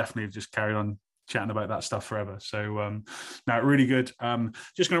 I could definitely have just carried on chatting about that stuff forever. So, really good.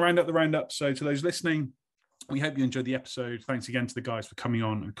 Just going to round up the roundup. So, to those listening, we hope you enjoyed the episode. Thanks again to the guys for coming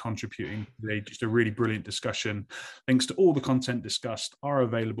on and contributing today. Just a really brilliant discussion. Links to all the content discussed are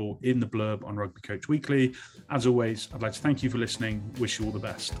available in the blurb on Rugby Coach Weekly. As always, I'd like to thank you for listening. Wish you all the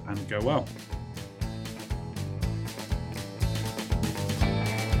best and go well.